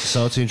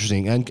 So it's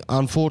interesting. And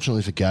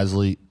unfortunately for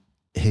Gasly,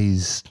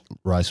 his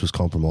race was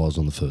compromised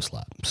on the first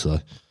lap. So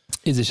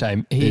it's a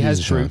shame. He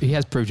has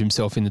proved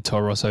himself in the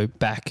Toro Rosso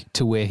back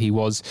to where he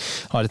was.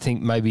 I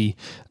think maybe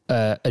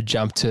a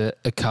jump to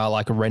a car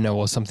like a Renault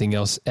or something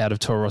else out of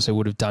Toro Rosso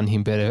would have done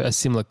him better. A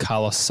similar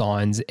Carlos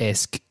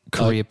Sainz-esque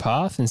career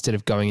path instead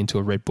of going into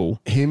a Red Bull.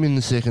 Him in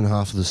the second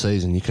half of the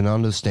season, you can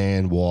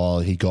understand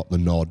why he got the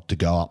nod to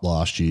go up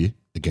last year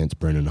against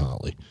Brendan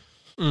Hartley.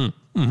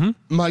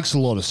 Makes a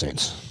lot of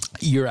sense.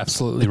 You're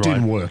absolutely right. It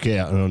didn't work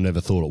out, and I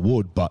never thought it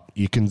would, but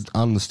you can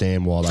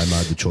understand why they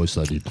made the choice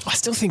they did. I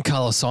still think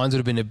Carlos Sainz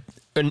would have been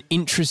an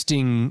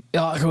interesting...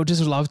 I would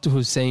just love to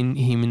have seen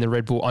him in the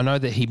Red Bull. I know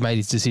that he made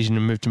his decision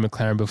to move to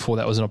McLaren before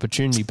that was an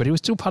opportunity, but he was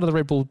still part of the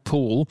Red Bull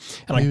pool,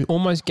 and I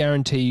almost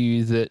guarantee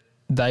you that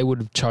they would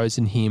have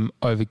chosen him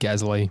over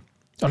Gasly.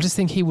 I just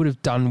think he would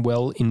have done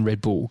well in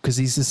Red Bull because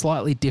he's a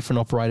slightly different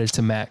operator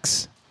to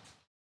Max.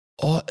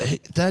 Oh,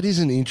 that is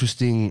an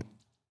interesting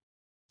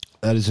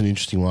way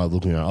of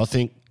looking at it. I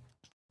think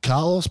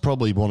Carlos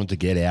probably wanted to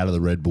get out of the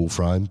Red Bull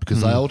frame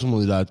because they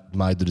ultimately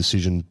made the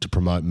decision to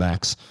promote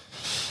Max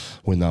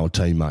when they were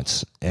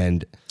teammates.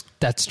 And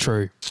that's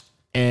true.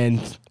 And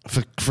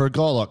for a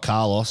guy like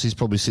Carlos, he's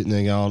probably sitting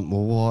there going,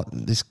 well, what?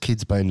 This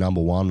kid's been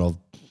number one. I've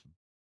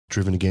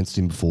driven against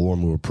him before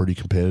and we were pretty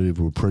competitive.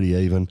 We were pretty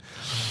even.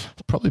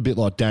 Probably a bit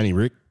like Danny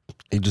Rick.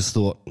 He just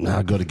thought,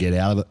 I've got to get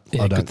out of it.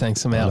 Yeah, good,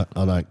 thanks, I'm out.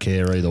 I don't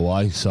care either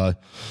way. So,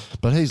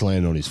 but he's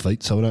landed on his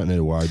feet, so we don't need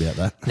to worry about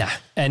that. Nah,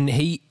 and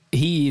he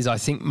is, I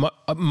think,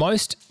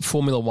 most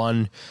Formula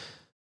One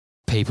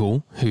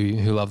people who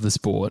love the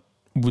sport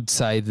would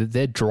say that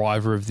their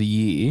driver of the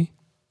year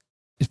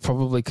is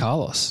probably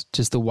Carlos.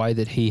 Just the way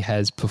that he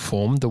has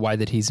performed, the way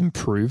that he's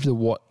improved,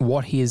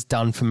 what he has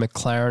done for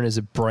McLaren as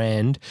a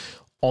brand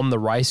on the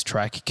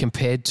racetrack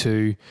compared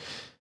to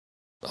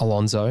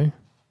Alonso.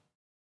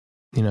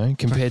 You know,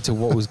 compared to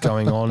what was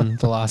going on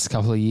the last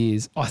couple of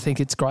years. I think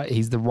it's great.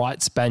 He's the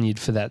right Spaniard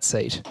for that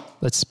seat.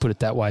 Let's just put it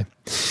that way.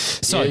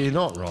 So you're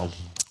not wrong.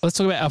 Let's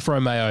talk about Alfa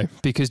Romeo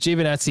because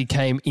Giovinazzi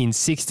came in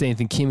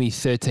 16th and Kimi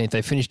 13th.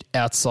 They finished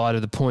outside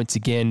of the points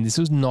again. This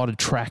was not a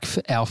track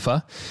for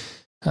Alfa.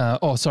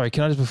 Sorry.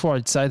 Can I just, before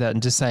I say that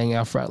and just saying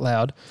Alfa out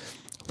loud,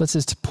 let's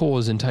just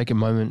pause and take a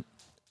moment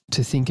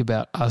to think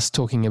about us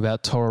talking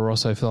about Toro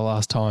Rosso for the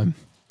last time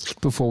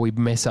before we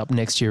mess up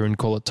next year and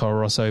call it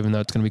Toro Rosso, even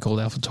though it's going to be called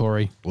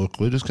AlphaTauri. Look,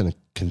 we're just going to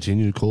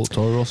continue to call it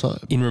Toro Rosso.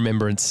 In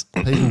remembrance.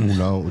 People will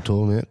know what we're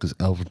talking about because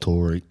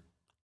AlphaTauri.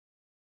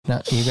 No,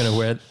 you're going to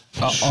wear it.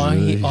 I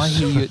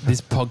hear you,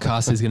 this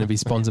podcast is going to be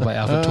sponsored by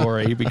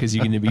AlphaTauri because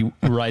you're going to be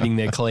rating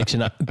their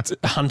collection,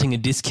 hunting a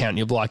discount.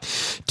 You'll be like,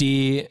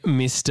 dear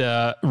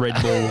Mr. Red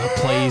Bull,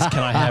 please can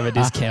I have a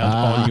discount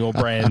on your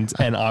brand?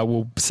 And I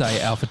will say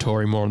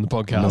AlphaTauri more on the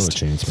podcast. Not a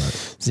chance,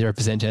 mate.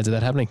 0% chance of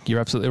that happening.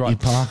 You're absolutely right. Your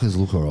Parkers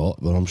look all right,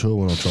 but I'm sure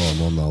when I try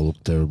them on, they'll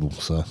look terrible.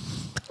 So,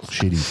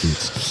 shitty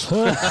fits.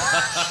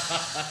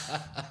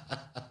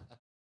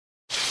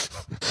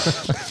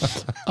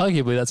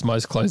 Arguably, that's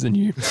most close than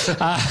you.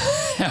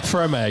 Alfa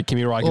Romeo,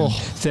 Kimi Räikkönen,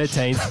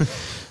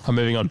 13th. I'm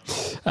moving on.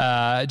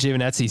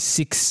 Giovinazzi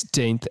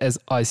 16th, as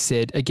I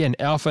said. Again,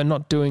 Alpha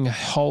not doing a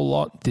whole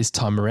lot this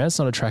time around. It's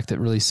not a track that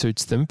really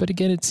suits them. But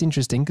again, it's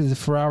interesting because the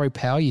Ferrari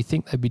power, you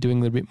think they'd be doing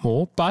a little bit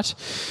more. But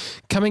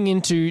coming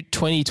into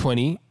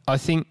 2020, I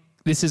think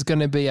this is going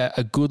to be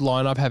a good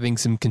lineup, having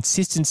some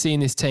consistency in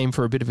this team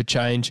for a bit of a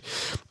change.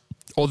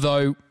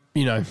 Although,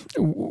 you know,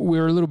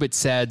 we're a little bit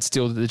sad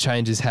still that the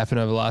changes happened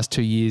over the last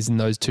 2 years and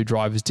those two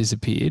drivers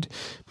disappeared.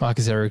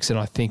 Marcus Ericsson,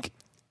 I think,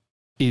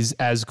 is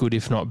as good,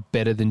 if not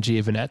better, than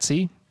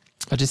Giovinazzi.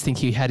 I just think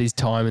he had his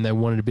time and they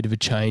wanted a bit of a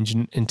change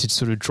and to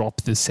sort of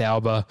drop the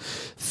Sauber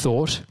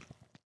thought.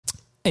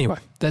 Anyway,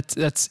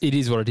 it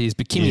is what it is.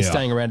 But Kimi's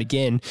staying around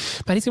again.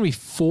 But he's going to be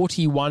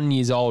 41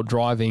 years old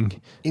driving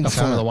a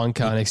Formula One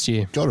car next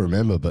year. Got to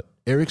remember, but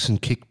Ericsson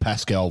kicked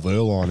Pascal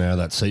Wehrlein out of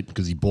that seat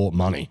because he bought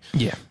money.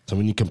 Yeah. So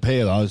when you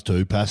compare those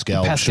two,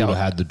 Pascal should have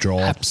had the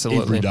drive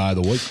every day of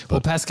the week. But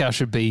well, Pascal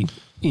should be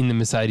in the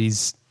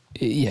Mercedes.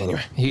 Yeah,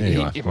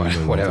 anyway.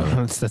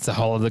 Whatever. That's a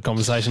whole other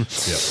conversation.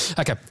 Yep.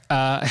 Okay.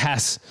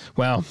 Haas.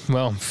 Well,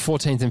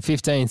 14th and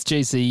 15th.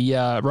 Geez,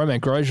 the Romain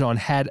Grosjean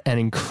had an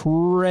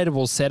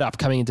incredible setup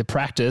coming into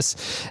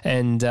practice.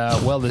 And,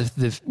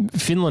 the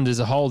Finland as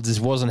a whole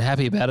just wasn't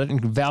happy about it.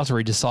 And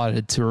Valtteri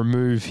decided to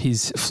remove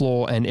his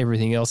floor and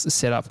everything else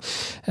set up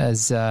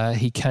as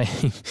he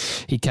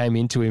came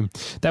into him.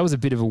 That was a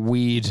bit of a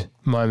weird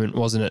moment,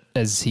 wasn't it,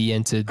 as he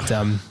entered...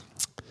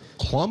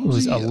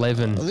 clumsy. It was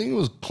 11. I think it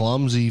was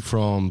clumsy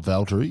from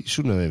Valtteri. He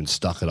shouldn't have even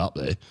stuck it up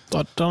there.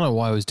 I don't know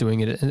why he was doing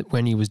it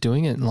when he was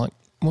doing it. Like,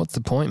 what's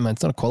the point, man?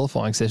 It's not a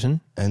qualifying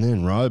session. And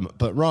then Rome,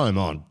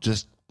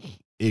 just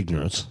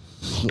ignorance.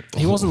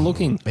 He wasn't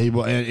looking. He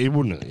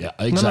wouldn't. Yeah,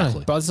 exactly.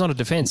 No, but it's not a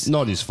defence.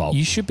 Not his fault.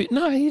 You should be.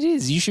 No, it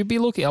is. You should be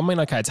looking. I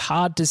mean, okay, it's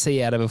hard to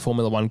see out of a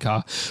Formula One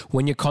car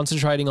when you're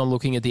concentrating on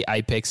looking at the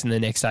apex and the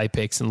next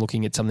apex and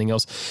looking at something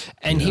else.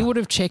 And he would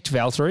have checked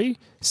Valtteri,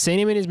 seen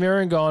him in his mirror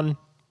and gone,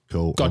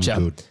 cool, gotcha.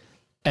 I'm good.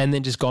 And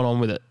then just gone on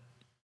with it.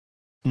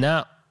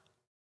 No,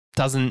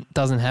 doesn't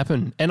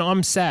happen. And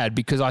I'm sad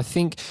because I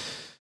think,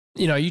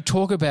 you know, you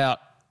talk about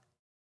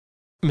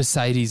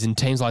Mercedes and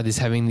teams like this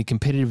having the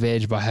competitive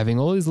edge by having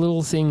all these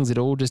little things that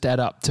all just add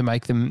up to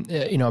make them,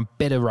 a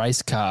better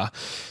race car.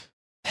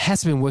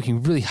 Has been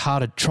working really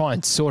hard to try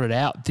and sort it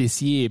out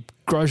this year.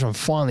 Grosjean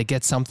finally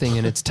gets something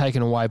and it's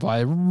taken away by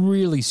a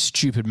really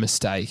stupid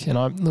mistake. And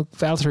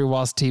Valtteri,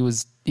 whilst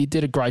he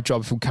did a great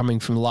job from coming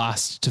from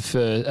last to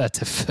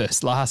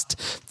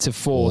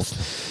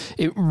fourth.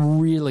 It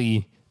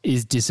really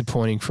is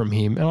disappointing from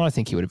him. And I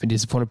think he would have been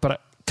disappointed,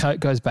 but it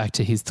goes back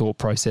to his thought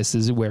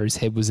processes, where his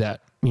head was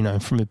at,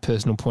 from a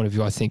personal point of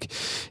view, I think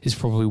is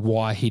probably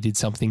why he did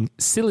something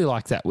silly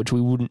like that, which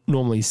we wouldn't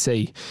normally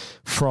see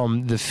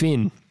from the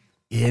Finn.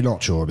 Yeah,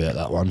 not sure about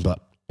that one, but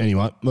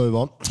anyway, move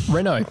on.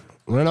 Renault.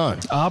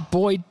 Our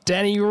boy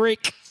Danny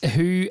Rick,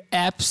 who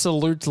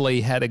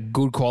absolutely had a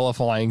good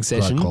qualifying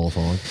session. Great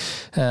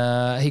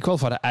qualifying. He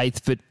qualified at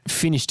 8th, but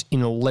finished in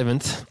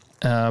 11th.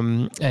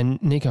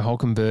 And Nico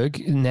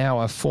Hülkenberg,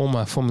 now a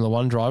former Formula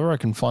One driver, I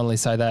can finally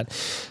say that,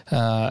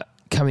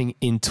 coming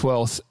in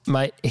 12th.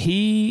 Mate,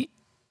 he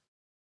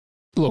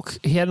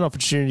had an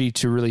opportunity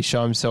to really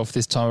show himself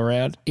this time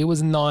around. It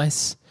was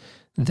nice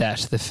that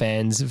the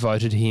fans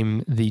voted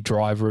him the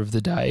driver of the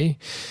day.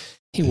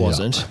 He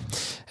wasn't.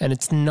 And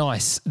it's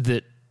nice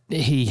that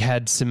he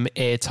had some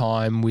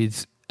airtime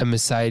with a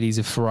Mercedes,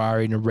 a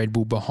Ferrari and a Red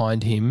Bull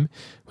behind him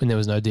when there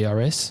was no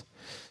DRS.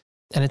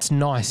 And it's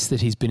nice that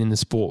he's been in the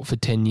sport for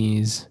 10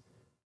 years.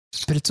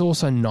 But it's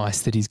also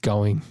nice that he's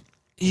going.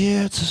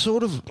 Yeah, it's a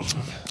sort of...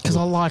 Because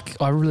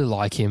I really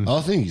like him. I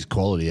think he's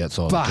quality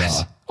outside the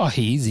car. Oh,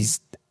 he's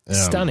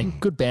stunning.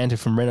 Good banter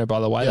from Renault, by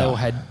the way. They all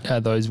had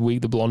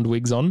the blonde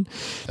wigs on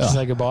to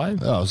say goodbye.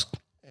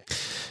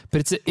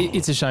 But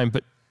it's a shame.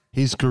 But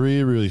his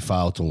career really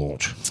failed to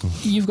launch.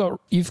 You've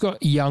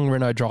got young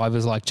Renault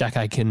drivers like Jack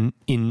Aitken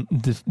in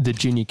the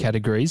junior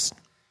categories.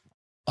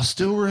 I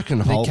still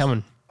reckon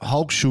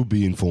Hulk should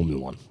be in Formula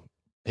One.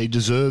 He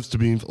deserves to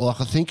be in.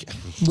 I think.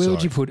 Where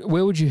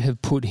would you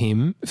have put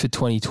him for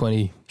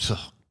 2020? So,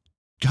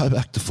 go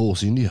back to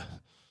Force India.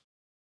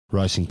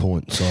 Racing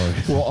Point. Sorry.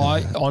 Well,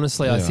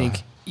 I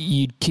think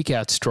you'd kick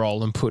out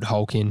Stroll and put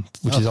Hulk in,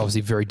 which is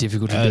obviously very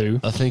difficult to do.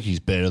 I think he's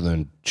better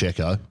than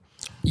Checo.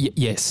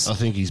 Yes. I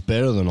think he's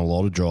better than a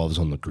lot of drivers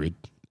on the grid.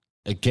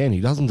 Again,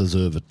 he doesn't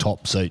deserve a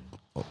top seat.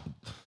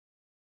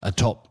 A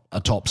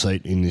top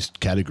seat in this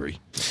category.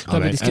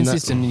 But it's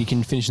consistent and you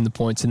can finish in the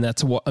points, and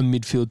that's what a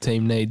midfield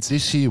team needs.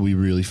 This year we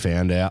really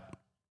found out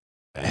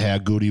how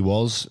good he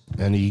was,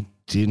 and he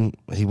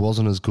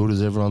wasn't as good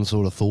as everyone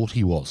sort of thought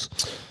he was.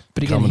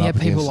 But again, he had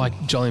people like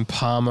Jolyon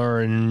Palmer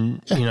and,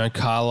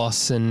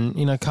 Carlos,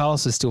 and,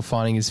 Carlos is still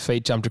finding his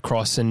feet, jumped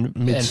across and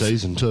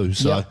mid-season too.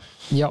 So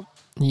Yep.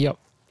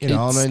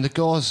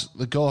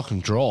 The guy can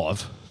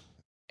drive,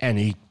 and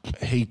he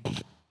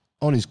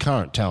on his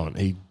current talent,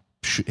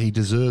 he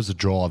deserves a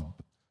drive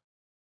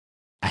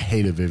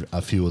ahead of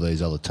a few of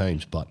these other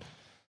teams, but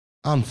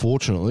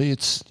unfortunately,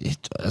 as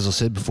I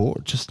said before,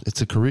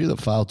 it's a career that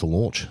failed to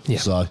launch. Yeah.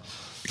 So,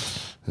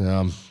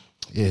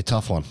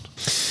 tough one.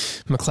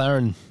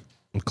 McLaren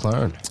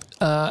McLaren.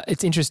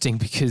 It's interesting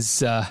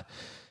because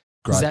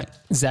Great.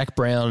 Zach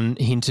Brown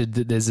hinted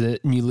that there's a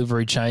new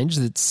livery change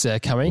that's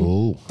coming,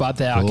 Ooh. but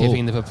they are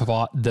keeping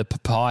the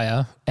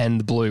papaya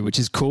and the blue, which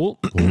is cool.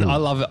 I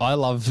love it. I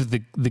love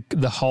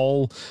the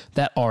whole,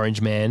 that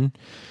orange, man.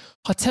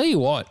 I tell you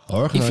what,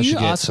 I reckon if you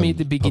asked me at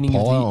the beginning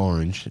of the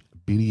orange, a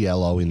bit of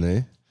yellow in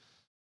there,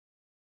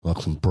 like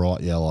some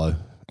bright yellow.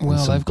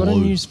 Well, they've got a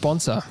blue. new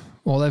sponsor.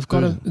 Well,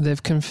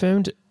 they've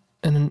confirmed,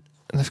 and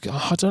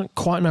I don't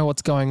quite know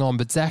what's going on,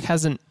 but Zach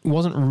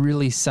wasn't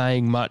really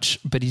saying much,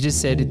 but he just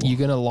said, you're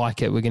going to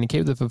like it. We're going to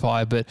keep the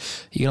papaya, but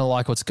you're going to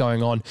like what's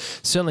going on.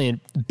 Certainly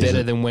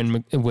better than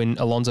when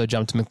Alonso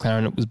jumped to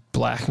McLaren, it was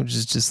black, which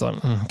is just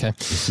like, okay.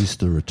 Is this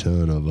the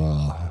return of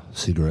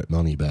cigarette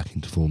money back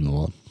into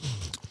Formula 1?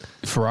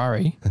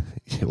 Ferrari?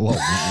 Well,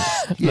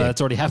 No, that's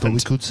already happened.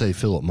 But we could see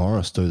Philip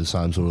Morris do the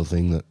same sort of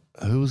thing.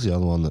 Who was the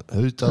other one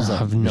who does that? I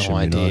have no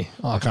idea.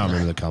 I can't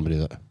remember the company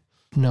that.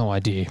 No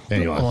idea.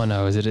 Anyway. All I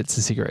know is that it's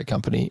a cigarette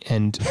company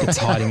and it's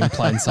hiding in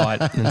plain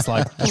sight. And it's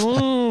like,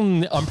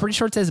 I'm pretty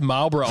sure it says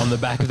Marlboro on the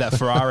back of that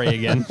Ferrari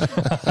again.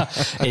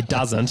 It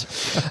doesn't.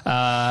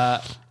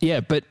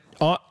 But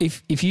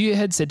if you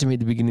had said to me at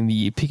the beginning of the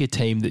year, pick a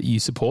team that you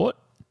support,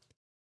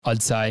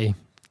 I'd say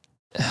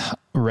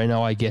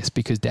Renault, I guess,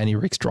 because Danny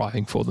Rick's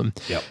driving for them.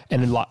 Yep.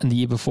 And in the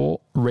year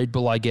before, Red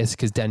Bull, I guess,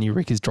 because Danny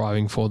Rick is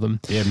driving for them.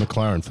 Yeah,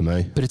 McLaren for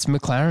me. But it's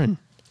McLaren.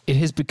 It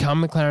has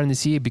become McLaren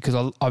this year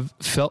because I've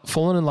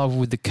fallen in love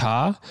with the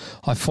car.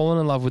 I've fallen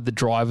in love with the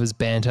driver's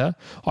banter.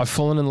 I've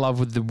fallen in love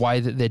with the way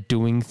that they're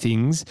doing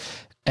things.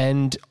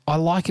 And I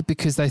like it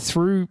because they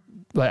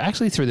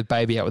actually threw the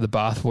baby out with the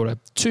bathwater.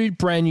 2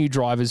 brand new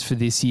drivers for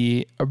this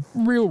year, a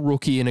real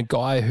rookie and a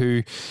guy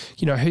who,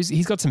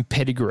 he's got some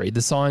pedigree. The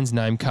Sainz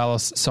name,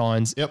 Carlos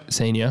Sainz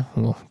Senior,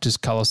 well,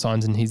 just Carlos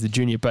Sainz and he's the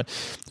junior, but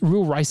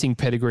real racing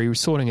pedigree, we're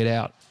sorting it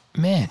out.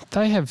 Man,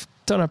 they have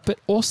done it, but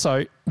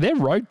also their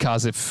road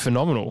cars are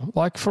phenomenal.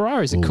 Like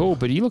Ferraris are cool,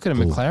 but you look at a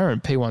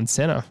McLaren P1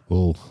 Senna.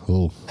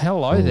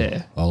 Hello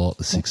there. I like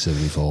the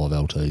 675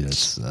 LT.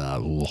 That's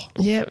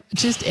yeah,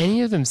 just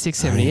any of them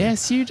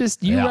 670S.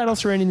 You rattle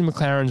through any of the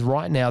McLarens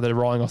right now that are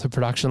rolling off the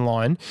production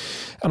line,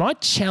 and I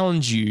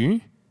challenge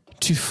you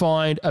to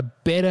find a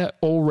better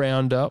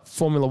all-rounder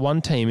Formula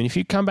One team. And if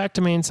you come back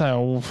to me and say,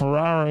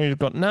 Ferrari's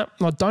got... No,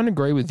 I don't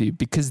agree with you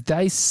because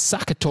they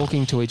suck at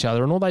talking to each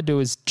other and all they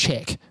do is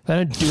check. They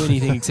don't do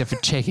anything except for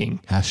checking.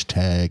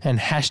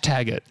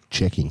 Hashtag it.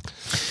 Checking.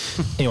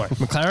 Anyway,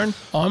 McLaren,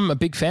 I'm a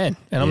big fan.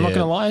 And I'm not going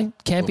to lie,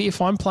 Campy,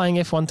 if I'm playing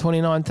F1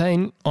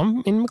 2019,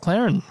 I'm in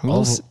McLaren.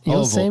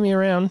 You'll see me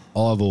around.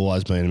 I've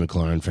always been a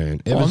McLaren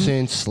fan. Ever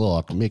since,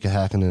 Mika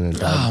Hakkinen and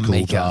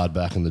David Coulthard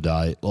back in the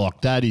day.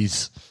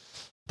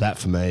 That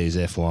for me is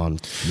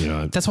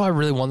F1, That's why I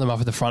really want them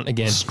up at the front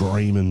again.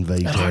 Screaming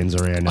V10s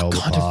around Albert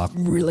Park. I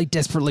really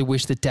desperately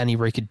wish that Danny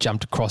Rick had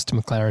jumped across to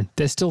McLaren.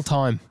 There's still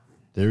time.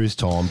 There is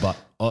time, but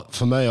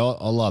for me,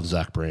 I love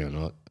Zach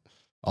Brown.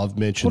 I've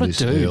mentioned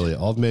this earlier.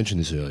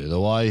 The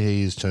way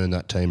he has turned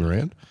that team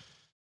around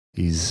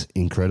is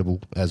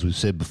incredible. As we've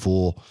said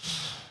before,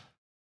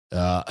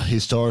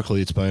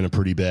 historically it's been a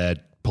pretty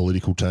bad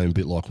political team, a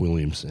bit like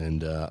Williams.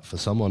 And for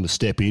someone to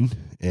step in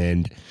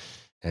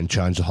and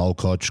change the whole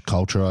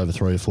culture over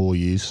 3 or 4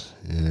 years.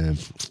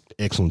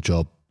 Excellent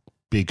job.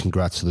 Big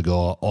congrats to the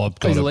guy.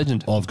 He's a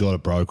legend. I've got a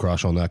bro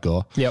crush on that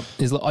guy. Yep.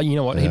 You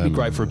know what? He'd be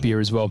great for a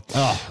beer as well.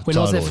 When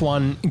totally. Oz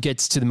F1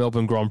 gets to the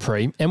Melbourne Grand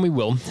Prix, and we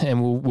will,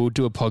 and we'll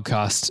do a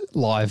podcast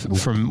live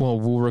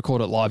we'll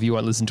record it live. You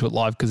won't listen to it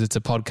live because it's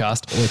a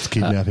podcast. It's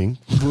kidnapping.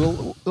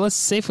 Let's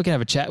see if we can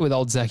have a chat with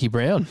old Zachy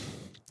Brown.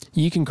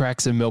 You can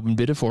crack some Melbourne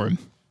bitter for him.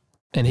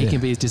 And he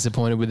can be as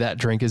disappointed with that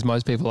drink as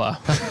most people are.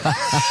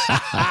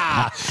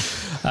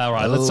 All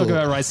right, let's talk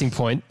about Racing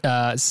Point.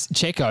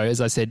 Checo, as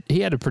I said,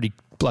 he had a pretty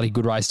bloody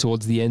good race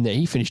towards the end there.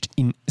 He finished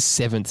in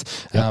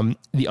 7th. Yep.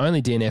 The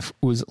only DNF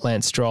was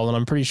Lance Stroll, and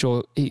I'm pretty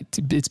sure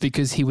it's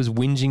because he was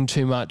whinging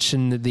too much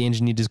and the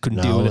engineer just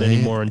couldn't deal with it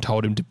anymore and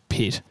told him to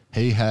pit.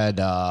 He had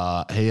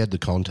the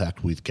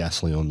contact with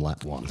Gasly on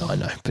lap 1. I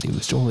know, but he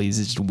was always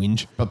just a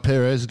whinge. But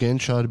Perez again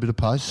showed a bit of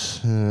pace.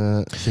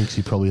 Thinks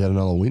he probably had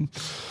another win.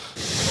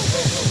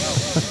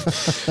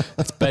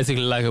 It's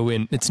basically like a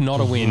win. It's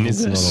not a win,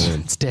 is it?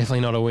 It's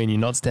definitely not a win. You're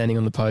not standing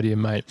on the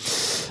podium, mate.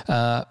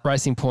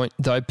 Racing Point,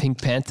 though,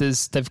 Pink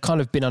Panthers, they've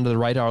kind of been under the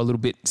radar a little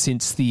bit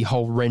since the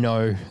whole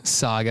Renault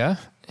saga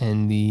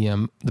and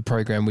the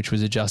program which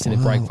was adjusting the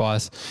brake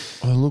bias.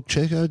 Oh, look,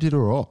 Checo did all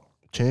right.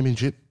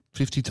 Championship,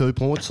 52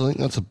 points. I think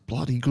that's a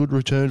bloody good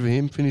return for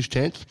him. Finished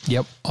 10th.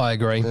 Yep, I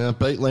agree.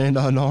 Beat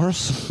Lando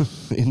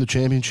Norris in the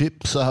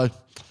championship. So,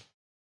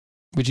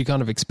 which you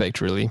kind of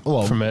expect, really,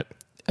 from a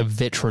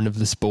veteran of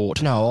the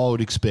sport. No, I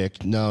would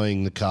expect,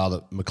 knowing the car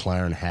that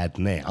McLaren had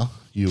now,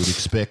 you would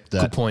expect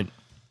that. Good point.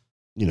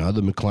 The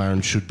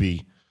McLaren should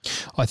be,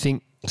 I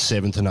think,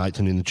 7th and 8th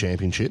and in the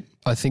championship.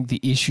 I think the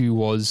issue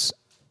was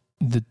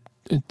the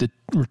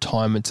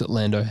retirements that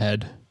Lando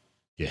had.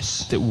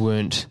 Yes. That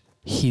weren't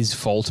his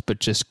fault, but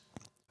just,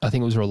 I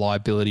think it was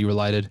reliability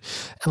related.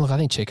 And look, I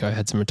think Checo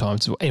had some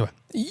retirements as well. Anyway,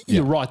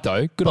 You're right,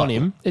 though. Good on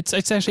him. It's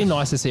actually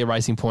nice to see a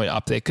Racing Point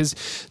up there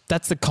because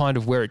that's the kind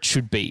of where it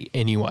should be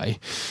anyway.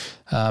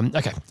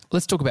 Okay,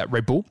 let's talk about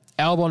Red Bull.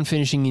 Albon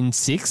finishing in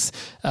 6th.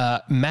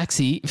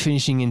 Maxi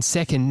finishing in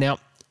 2nd. Now,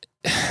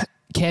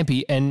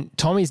 Campy and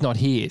Tommy's not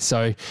here,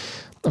 so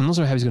I'm not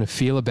sure how he's going to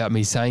feel about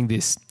me saying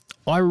this.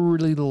 I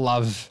really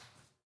love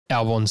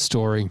Albon's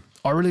story.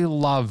 I really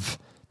love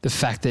the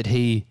fact that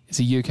he is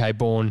a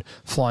UK-born,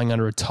 flying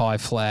under a Thai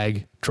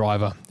flag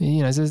driver.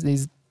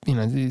 He's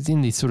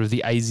in this sort of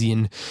the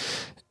Asian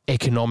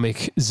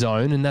economic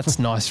zone, and that's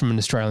nice from an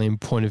Australian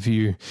point of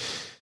view.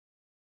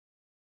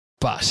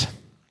 But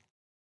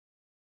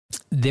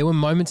there were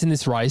moments in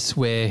this race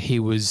where he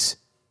was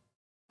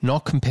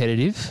not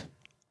competitive,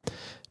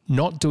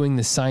 not doing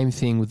the same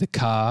thing with the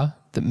car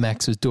that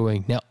Max was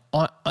doing. Now,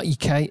 I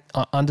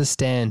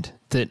understand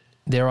that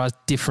there are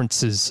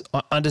differences.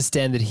 I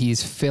understand that he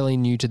is fairly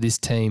new to this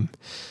team.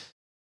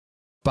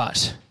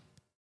 But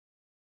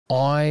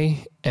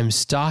I am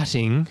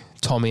starting,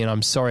 Tommy, and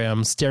I'm sorry,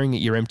 I'm staring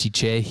at your empty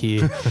chair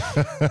here.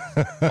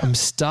 I'm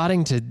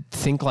starting to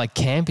think like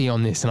Campy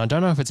on this, and I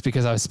don't know if it's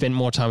because I've spent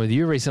more time with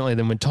you recently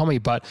than with Tommy,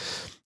 but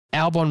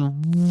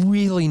Albon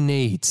really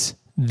needs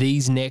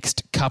these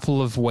next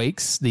couple of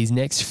weeks, these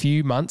next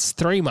few months,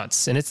 3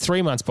 months, and it's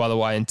 3 months, by the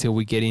way, until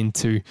we get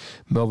into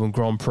Melbourne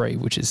Grand Prix,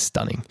 which is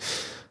stunning.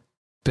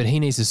 But he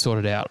needs to sort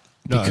it out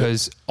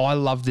because I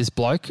love this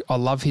bloke. I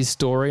love his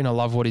story and I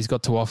love what he's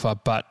got to offer,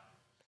 but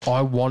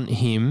I want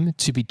him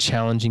to be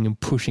challenging and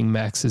pushing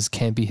Max, as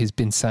Campy has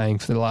been saying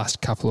for the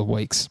last couple of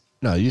weeks.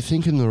 No, you're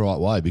thinking the right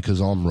way because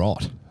I'm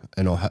right.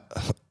 And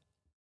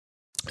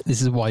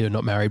this is why you're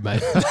not married,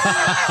 mate.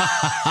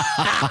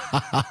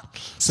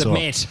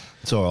 Submit.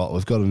 It's all right.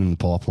 We've got it in the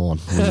pipeline.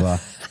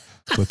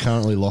 We're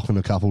currently locking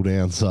a couple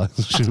down, so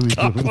should we?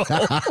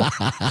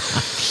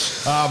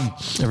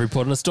 Every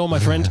pot in a storm, my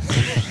friend.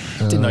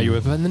 Didn't know you were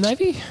in the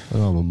Navy.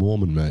 I'm a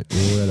Mormon, mate.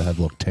 We're allowed to have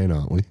like 10,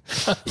 aren't we?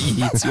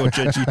 It's your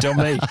church, you tell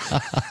me.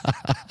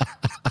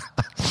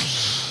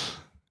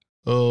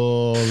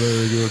 Oh,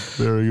 very good,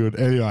 very good.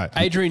 Anyway.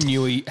 Adrian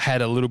Newey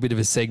had a little bit of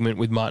a segment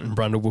with Martin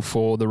Brundle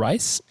before the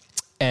race,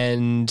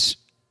 and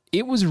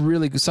it was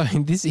really good. So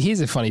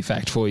here's a funny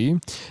fact for you.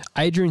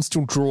 Adrian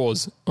still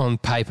draws on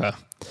paper,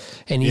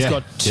 and he's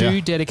got two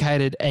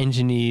dedicated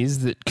engineers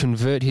that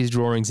convert his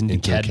drawings into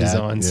CAD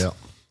designs. Yeah.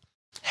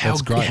 How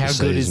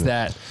good is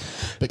that?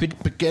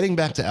 But getting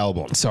back to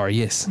Albon. Sorry,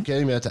 yes.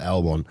 Getting back to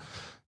Albon.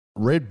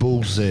 Red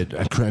Bull said,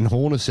 and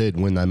Horner said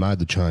when they made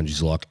the change,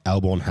 he's like,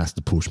 Albon has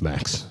to push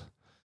Max.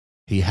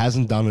 He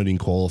hasn't done it in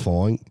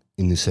qualifying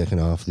in the second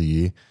half of the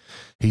year.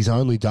 He's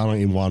only done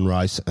it in one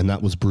race, and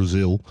that was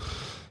Brazil.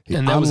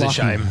 And that was a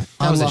shame.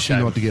 That was a shame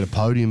not to get a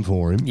podium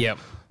for him. Yep.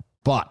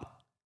 But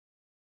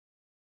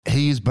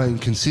he has been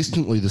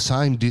consistently the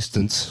same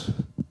distance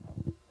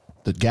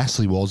that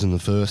Gasly was in the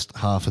first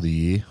half of the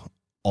year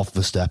off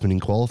Verstappen in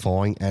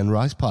qualifying and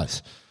race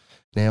pace.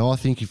 Now, I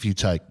think if you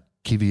take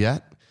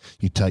Kvyat,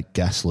 you take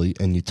Gasly,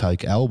 and you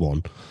take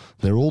Albon,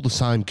 they're all the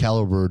same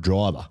calibre of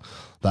driver.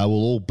 They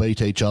will all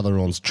beat each other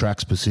on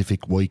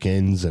track-specific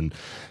weekends and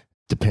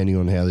depending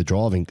on how they're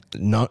driving.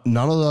 None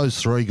of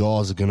those three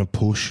guys are going to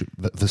push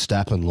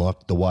Verstappen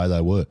like the way they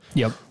were.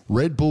 Yep.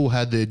 Red Bull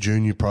had their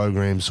junior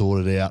program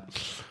sorted out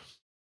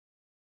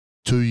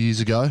 2 years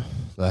ago.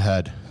 They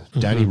had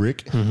Danny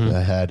Rick.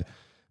 They had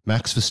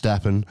Max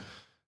Verstappen.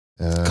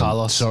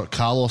 Carlos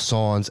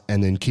Sainz,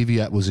 and then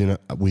Kvyat was in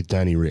it with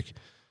Danny Rick.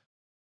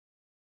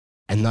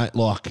 And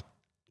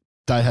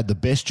they had the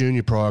best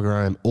junior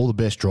program, all the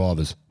best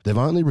drivers. They've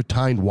only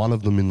retained one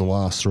of them in the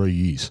last 3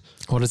 years.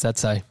 What does that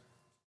say?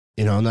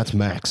 And that's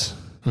Max.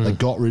 They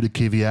got rid of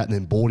Kvyat and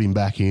then brought him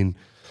back in.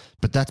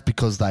 But that's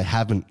because they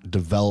haven't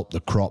developed the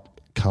crop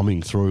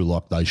coming through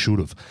like they should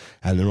have.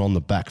 And they're on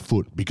the back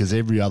foot because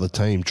every other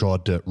team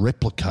tried to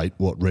replicate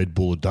what Red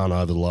Bull had done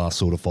over the last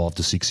sort of 5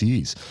 to 6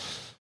 years.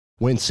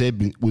 When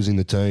Seb was in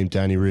the team,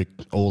 Danny Rick,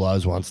 all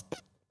those ones,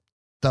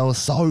 they were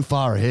so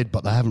far ahead,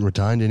 but they haven't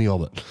retained any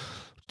of it.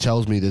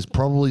 Tells me there's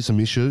probably some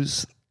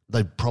issues.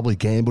 They've probably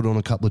gambled on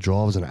a couple of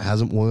drivers and it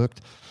hasn't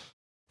worked.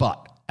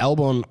 But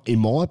Albon, in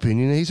my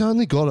opinion, he's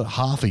only got a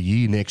half a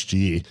year next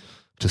year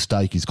to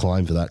stake his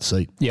claim for that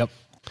seat. Yep.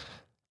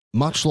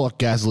 Much like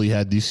Gasly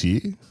had this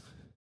year,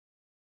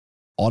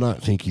 I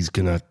don't think he's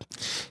going to...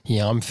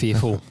 Yeah, I'm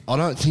fearful. I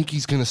don't think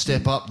he's going to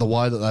step up the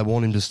way that they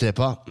want him to step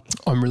up.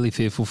 I'm really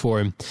fearful for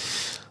him.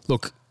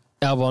 Look,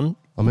 Albon...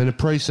 I mean, a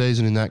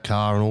pre-season in that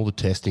car and all the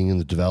testing and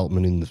the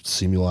development in the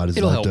simulators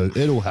it'll help.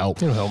 It'll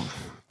help. It'll help.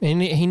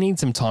 And he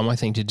needs some time, I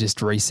think, to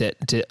just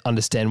reset, to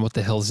understand what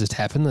the hell's just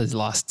happened those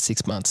last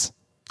 6 months.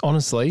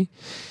 Honestly,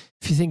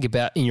 if you think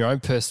about in your own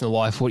personal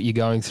life what you're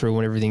going through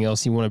and everything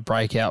else, you want to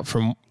break out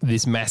from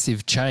this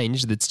massive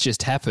change that's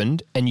just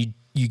happened and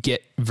you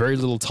get very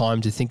little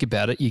time to think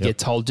about it. You get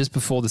told just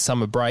before the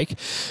summer break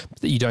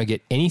that you don't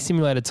get any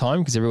simulated time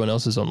because everyone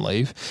else is on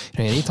leave. You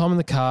don't get any time in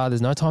the car.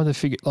 There's no time to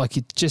figure, like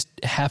it just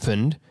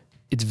happened.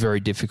 It's very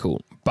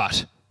difficult,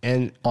 but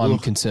I'm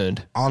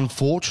concerned.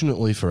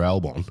 Unfortunately for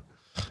Albon,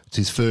 it's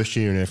his first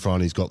year in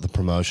F1. He's got the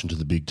promotion to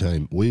the big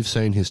team. We've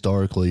seen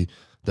historically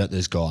that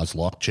there's guys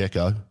like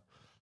Checo,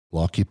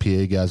 like your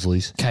Pierre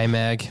Gasly's,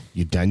 K-Mag.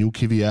 your Daniel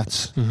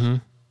Kvyats. Mm-hmm.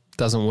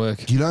 Doesn't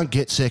work. You don't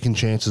get second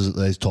chances at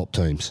these top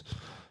teams.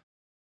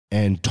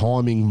 And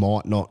timing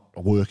might not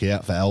work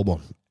out for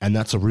Albon. And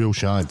that's a real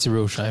shame. It's a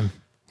real shame.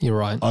 You're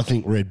right. I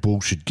think Red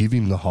Bull should give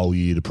him the whole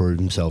year to prove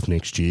himself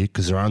next year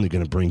because they're only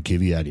going to bring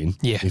Kvyat in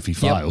if he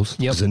fails.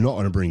 Because they're not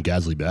going to bring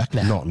Gasly back.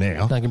 Nah. Not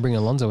now. They can bring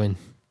Alonso in.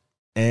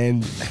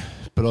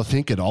 But I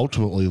think it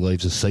ultimately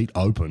leaves a seat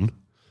open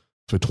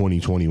for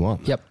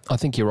 2021. Yep, I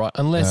think you're right.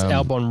 Unless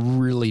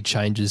Albon really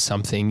changes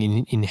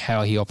something in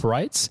how he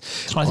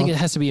operates. I think it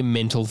has to be a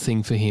mental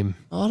thing for him.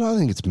 I don't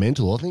think it's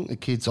mental. I think the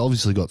kid's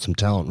obviously got some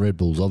talent. Red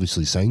Bull's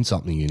obviously seen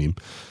something in him.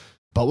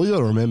 But we got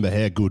to remember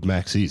how good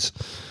Max is.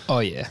 Oh,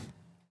 yeah.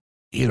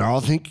 You know, I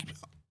think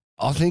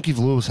if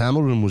Lewis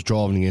Hamilton was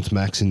driving against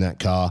Max in that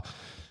car,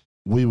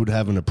 we would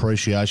have an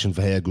appreciation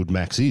for how good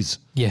Max is.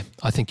 Yeah,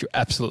 I think you're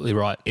absolutely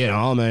right. You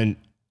know, I mean,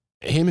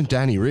 him and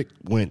Danny Rick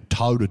went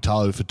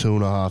toe-to-toe for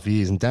 2.5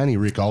 years, and Danny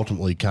Rick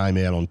ultimately came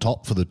out on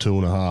top for the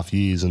 2.5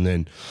 years, and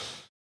then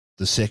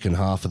the second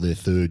half of their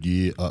third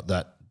year,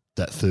 that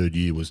third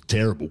year was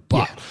terrible.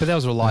 But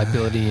And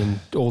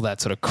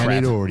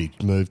he'd already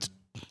moved...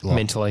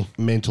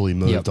 mentally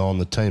moved on.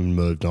 The team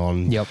moved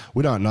on. Yep.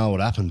 We don't know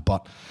what happened,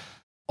 but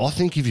I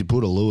think if you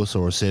put a Lewis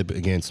or a Seb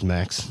against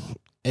Max,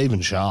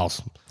 even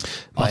Charles,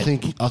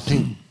 Mate, I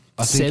think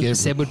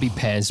Seb would be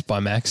pantsed by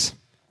Max.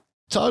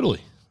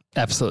 Totally.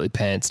 Absolutely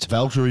pantsed.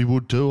 Valtteri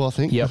would too, I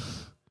think. Yep.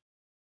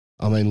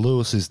 I mean,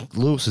 Lewis is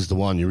the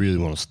one you really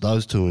want to...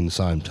 Those two in the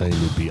same team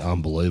would be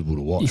unbelievable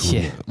to watch.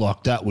 Yeah.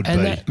 Like, that would be...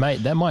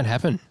 That might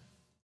happen.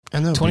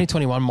 And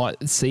 2021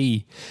 might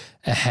see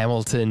a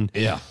Hamilton.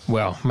 Yeah.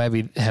 Well,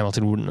 maybe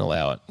Hamilton wouldn't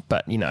allow it,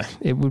 but, you know,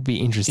 it would be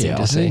interesting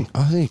to see.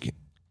 I think,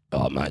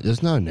 mate,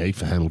 there's no need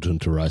for Hamilton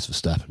to race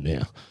Verstappen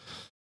now.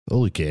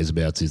 All he cares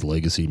about is his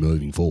legacy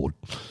moving forward.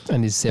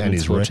 And his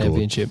seventh World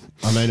Championship.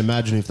 I mean,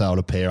 imagine if they were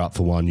to pair up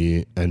for 1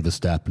 year and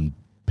Verstappen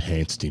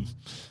pantsed him.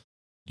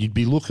 You'd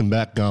be looking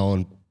back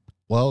going,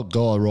 well,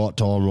 guy, right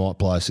time, right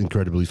place,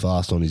 incredibly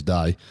fast on his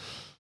day,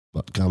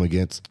 but come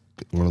against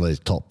one of these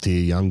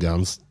top-tier young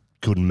guns,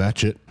 couldn't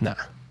match it. No.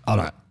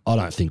 I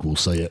don't think we'll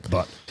see it,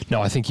 but...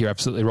 No, I think you're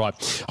absolutely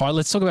right. All right,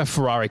 let's talk about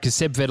Ferrari, because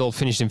Seb Vettel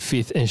finished in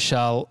 5th and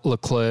Charles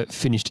Leclerc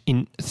finished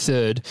in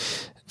 3rd.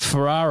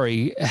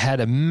 Ferrari had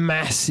a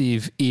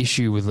massive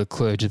issue with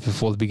Leclerc just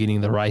before the beginning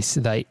of the race.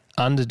 They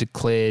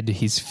underdeclared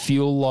his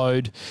fuel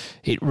load.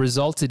 It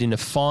resulted in a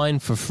fine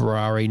for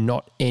Ferrari,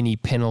 not any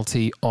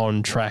penalty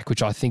on track,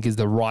 which I think is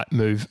the right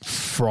move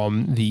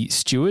from the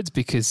stewards,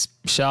 because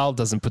Charles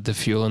doesn't put the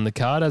fuel in the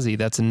car, does he?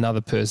 That's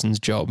another person's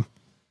job.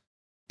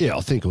 Yeah,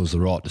 I think it was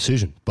the right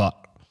decision, but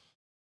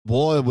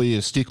why are we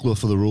a stickler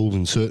for the rules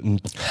in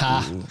certain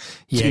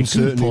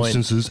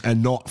instances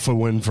and not for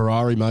when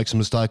Ferrari makes a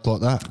mistake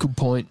like that? Good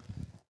point.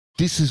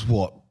 This is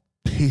what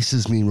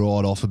pisses me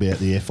right off about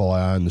the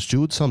FIA and the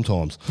stewards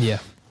sometimes. Yeah.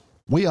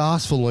 We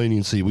ask for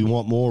leniency. We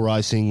want more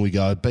racing. We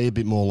go, be a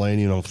bit more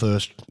lenient on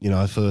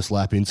first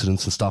lap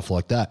incidents and stuff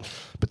like that.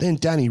 But then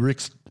Danny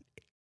Rick's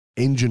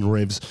engine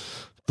revs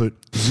for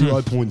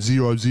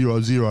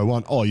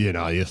 0.0001. Oh, yeah,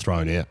 no, you're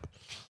thrown out.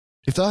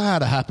 If that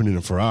had happened in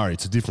a Ferrari,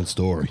 it's a different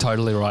story.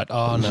 Totally right.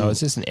 Oh, no,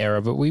 it's just an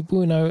error, but we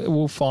know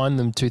we'll fine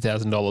them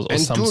 $2,000 or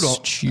some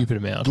stupid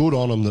amount. Good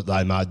on them that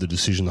they made the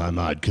decision they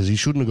made, because he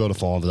shouldn't have got a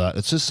fine for that.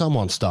 It's just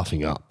someone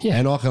stuffing up. Yeah.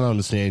 And I can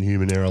understand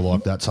human error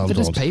like that sometimes.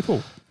 They're just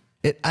people.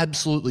 It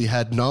absolutely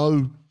had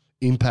no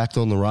impact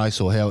on the race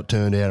or how it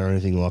turned out or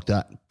anything like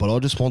that, but I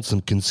just want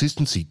some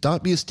consistency.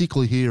 Don't be a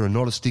stickler here and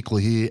not a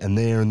stickler here and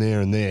there and there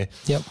and there.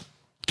 Yep.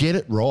 Get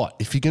it right.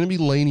 If you're going to be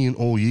lenient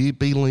all year,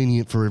 be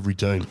lenient for every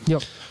team.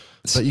 Yep.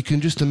 But you can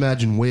just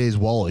imagine where's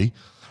Wally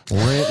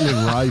ranting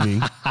and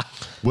raving.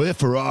 We're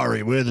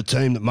Ferrari. We're the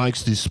team that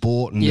makes this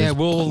sport. And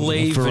we'll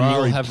leave and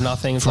you'll have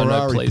nothing. So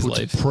Ferrari no, please puts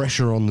leave.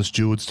 Pressure on the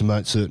stewards to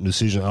make certain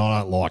decisions. I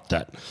don't like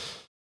that.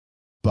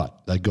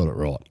 But they got it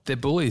right. They're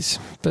bullies.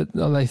 But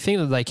they think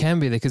that they can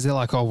be there because they're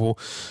like, oh, well,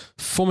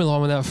 Formula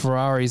One without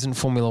Ferrari isn't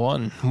Formula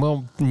One.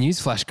 Well,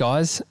 newsflash,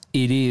 guys,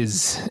 it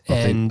is.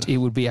 And it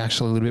would be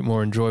actually a little bit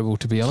more enjoyable,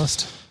 to be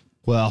honest.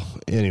 Well,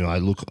 anyway,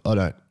 look,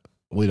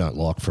 we don't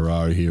like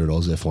Ferrari here at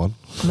Oz F1.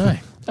 No,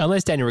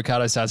 unless Daniel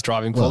Ricciardo starts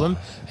driving for them,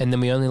 and then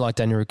we only like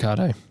Daniel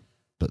Ricciardo.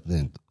 But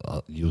then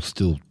you'll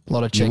still... A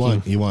lot of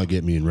checking. You won't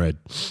get me in red.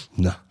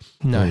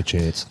 No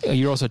chance.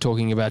 You're also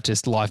talking about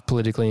just life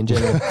politically in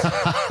general.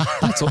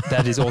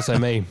 That is also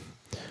me.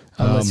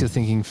 Unless you're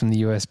thinking from the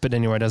US. But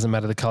anyway, it doesn't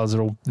matter. The colours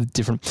are all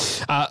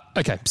different.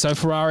 Okay, so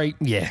Ferrari,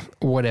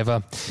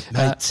 whatever.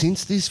 Mate,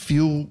 since this,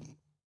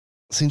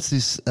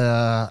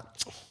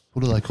 what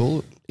do they call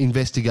it?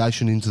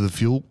 Investigation into the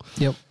fuel.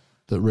 Yep.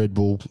 That Red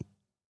Bull...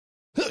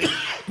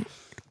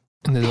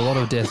 And there's a lot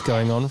of death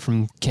going on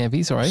from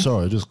Campy, sorry.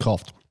 Sorry, I just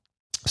coughed.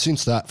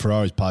 Since that,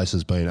 Ferrari's pace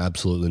has been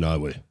absolutely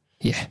nowhere.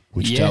 Yeah.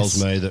 Which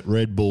tells me that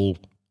Red Bull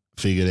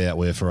figured out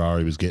where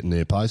Ferrari was getting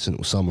their pace, and it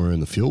was somewhere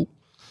in the fuel.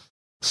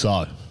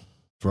 So,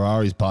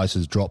 Ferrari's pace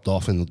has dropped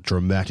off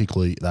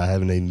dramatically. They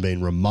haven't even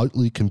been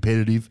remotely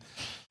competitive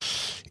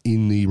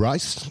in the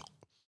race.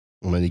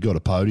 I mean, he got a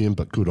podium,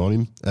 but good on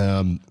him.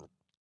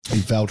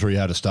 If Valtteri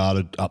had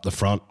started up the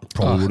front,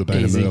 probably would have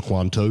been easy. a Merc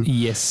one too.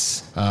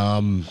 Yes.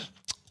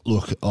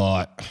 Look,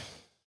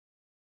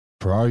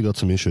 Ferrari got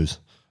some issues.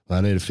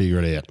 They need to figure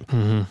it out.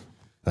 Mm-hmm.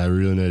 They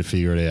really need to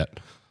figure it out.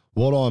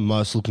 What I'm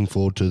most looking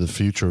forward to the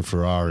future of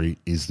Ferrari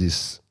is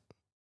this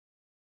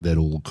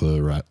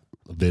Vettel-Leclerc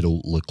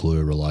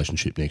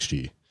relationship next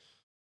year.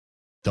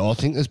 So I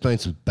think there's been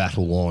some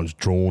battle lines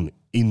drawn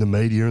in the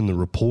media and the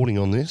reporting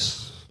on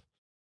this,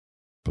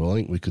 but I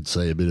think we could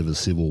see a bit of a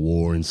civil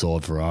war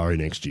inside Ferrari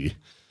next year.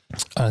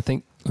 I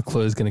think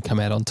Leclerc's going to come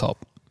out on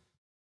top.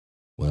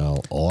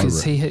 Well,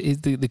 because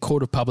the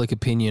court of public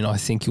opinion, I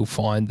think you'll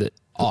find that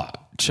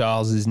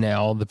Charles is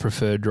now the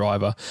preferred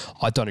driver.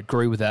 I don't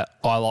agree with that.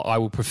 I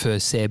will prefer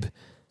Seb.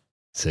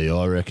 See,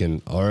 I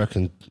reckon.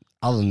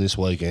 Other than this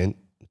weekend,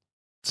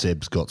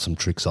 Seb's got some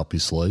tricks up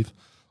his sleeve.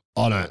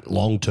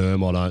 Long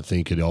term, I don't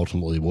think it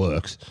ultimately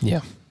works.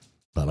 Yeah.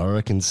 But I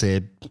reckon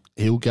Seb,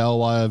 he'll go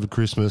away over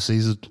Christmas.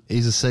 He's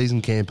a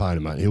seasoned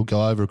campaigner, mate. He'll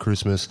go over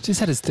Christmas. Just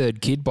had his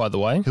third kid, by the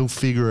way. He'll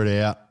figure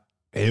it out.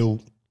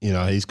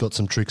 He's got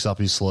some tricks up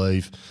his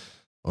sleeve.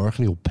 I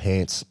reckon he'll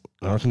pants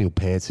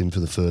him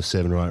for the first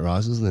 7 or 8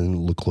 races, and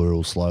then Leclerc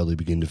will slowly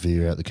begin to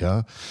figure out the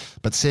car.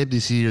 But Seb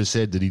this year has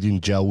said that he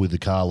didn't gel with the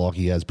car like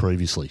he has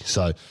previously.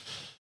 So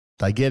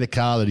they get a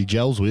car that he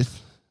gels with.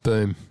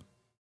 Boom.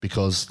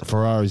 Because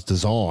Ferrari's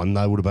design,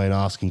 they would have been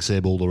asking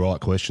Seb all the right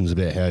questions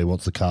about how he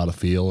wants the car to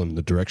feel and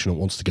the direction it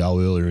wants to go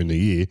earlier in the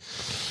year.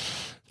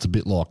 It's a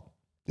bit like,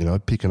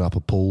 picking up a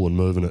pull and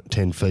moving it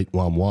 10 feet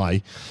one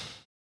way.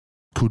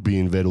 Could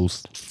really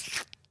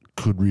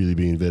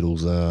be in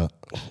Vettel's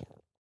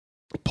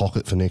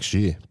pocket for next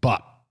year.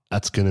 But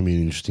that's going to be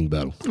an interesting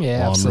battle.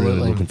 Yeah, absolutely. I'm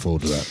really looking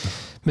forward to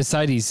that.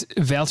 Mercedes,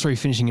 Valtteri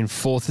finishing in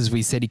 4th, as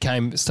we said. He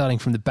came starting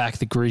from the back of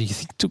the grid.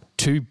 He took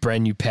 2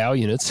 brand new power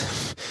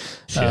units.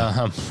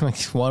 Yeah.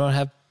 Why not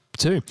have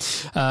 2?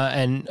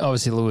 And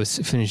obviously Lewis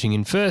finishing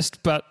in 1st,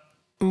 but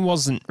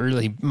wasn't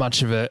really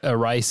much of a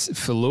race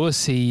for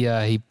Lewis. He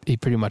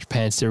pretty much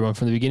pantsed everyone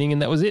from the beginning,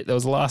 and that was it. That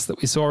was the last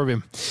that we saw of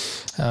him.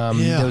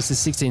 There was a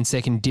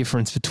 16-second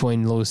difference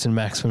between Lewis and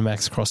Max when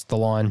Max crossed the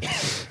line.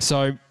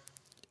 So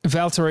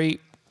Valtteri,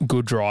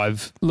 good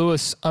drive.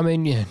 Lewis,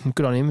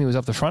 good on him. He was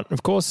up the front,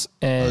 of course,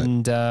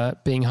 and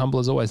being humble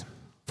as always.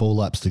 4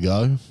 laps to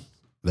go.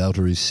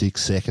 Valtteri's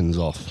 6 seconds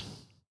off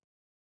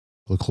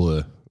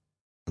Leclerc.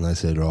 And they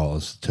said,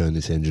 let's turn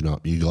this engine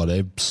up. You got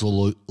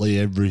absolutely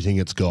everything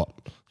it's got.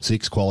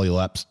 6 quality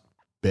laps,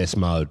 best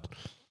mode.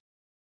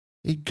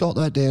 He got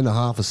that down to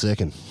half a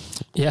second.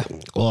 Yeah.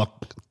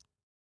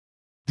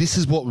 This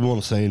is what we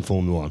want to see in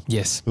Formula 1.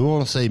 Yes. We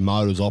want to see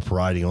motors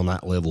operating on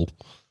that level.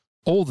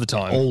 All the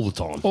time. All the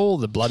time. All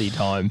the bloody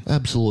time.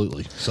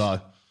 Absolutely. So,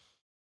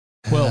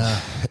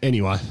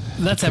 anyway.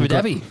 That's Abu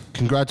Dhabi.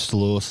 Congrats to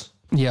Lewis.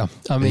 Yeah.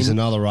 He's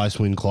another race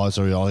win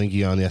closer. I think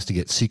he only has to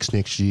get 6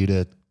 next year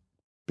to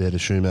better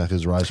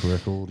Schumacher's race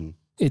record. And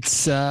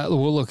it's,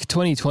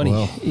 2020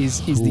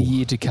 is the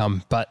year to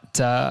come. But,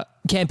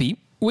 Campy,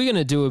 we're going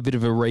to do a bit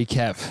of a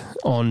recap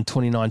on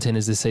 2019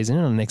 as the season.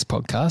 On the next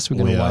podcast, we're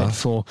going to wait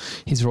for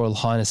His Royal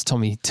Highness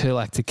Tommy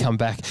Turlack to come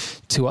back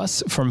to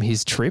us from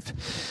his trip.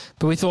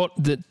 But we thought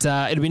that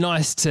it'd be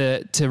nice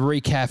to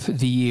recap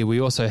the year. We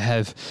also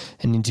have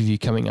an interview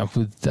coming up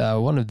with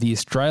one of the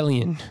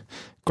Australian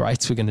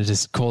greats. We're going to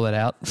just call it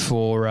out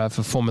for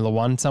Formula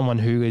One, someone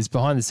who is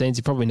behind the scenes.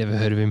 You probably never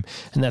heard of him,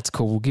 and that's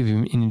cool. We'll give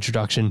him an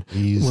introduction.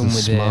 He's the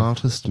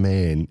smartest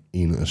man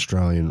in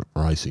Australian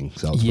racing,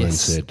 so it's been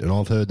said. And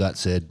I've heard that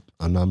said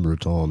a number of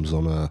times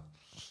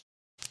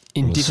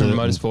in different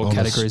motorsport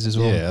categories as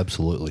well. Yeah,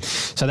 absolutely.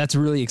 So that's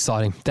really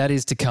exciting. That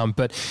is to come.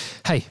 But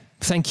hey,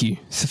 thank you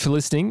for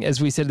listening.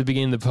 As we said at the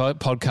beginning of the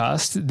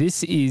podcast,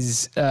 this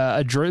is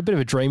a bit of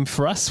a dream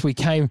for us. We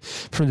came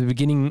from the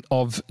beginning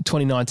of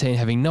 2019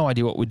 having no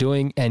idea what we're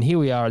doing, and here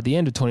we are at the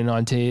end of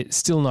 2019,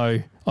 still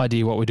no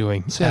idea what we're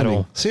doing at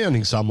all.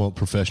 Sounding somewhat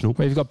professional.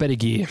 We've got better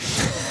gear.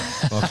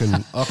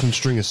 I can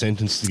string a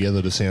sentence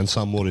together to sound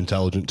somewhat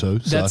intelligent too.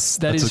 That is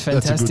fantastic.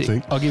 That's a good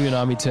thing. I'll give you an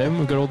army term.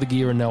 We've got all the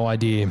gear and no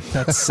idea.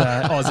 That's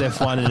Oz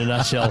F1 in a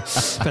nutshell.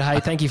 But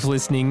hey, thank you for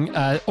listening.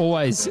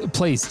 Always,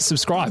 please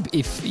subscribe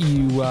if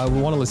you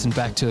want to listen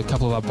back to a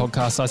couple of our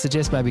podcasts. I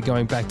suggest maybe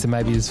going back to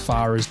maybe as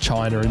far as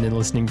China and then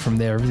listening from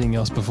there. Everything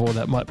else before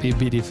that might be a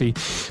bit iffy.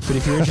 But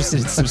if you're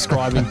interested in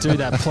subscribing, do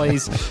that,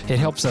 please. It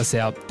helps us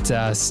out.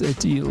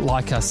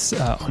 Like us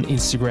on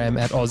Instagram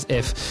at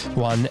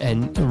OzF1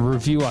 and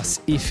review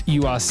us if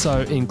you are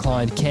so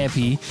inclined.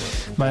 Campy,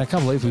 mate, I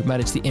can't believe we've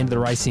managed the end of the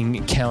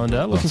racing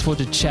calendar. Looking forward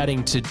to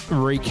chatting to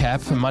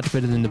recap, much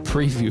better than the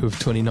preview of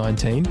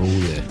 2019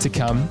 to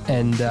come.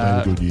 And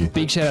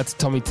big shout out to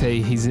Tommy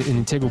T. He's an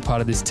integral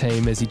part of this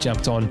team as he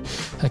jumped on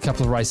a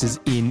couple of races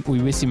in. We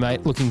miss you,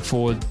 mate. Looking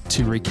forward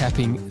to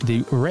recapping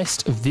the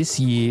rest of this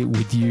year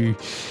with you.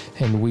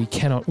 And we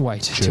cannot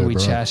wait till we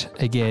chat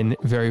again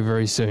very,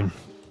 very soon.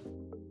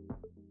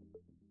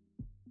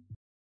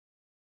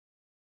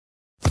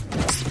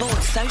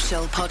 Sports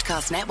Social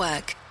Podcast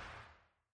Network.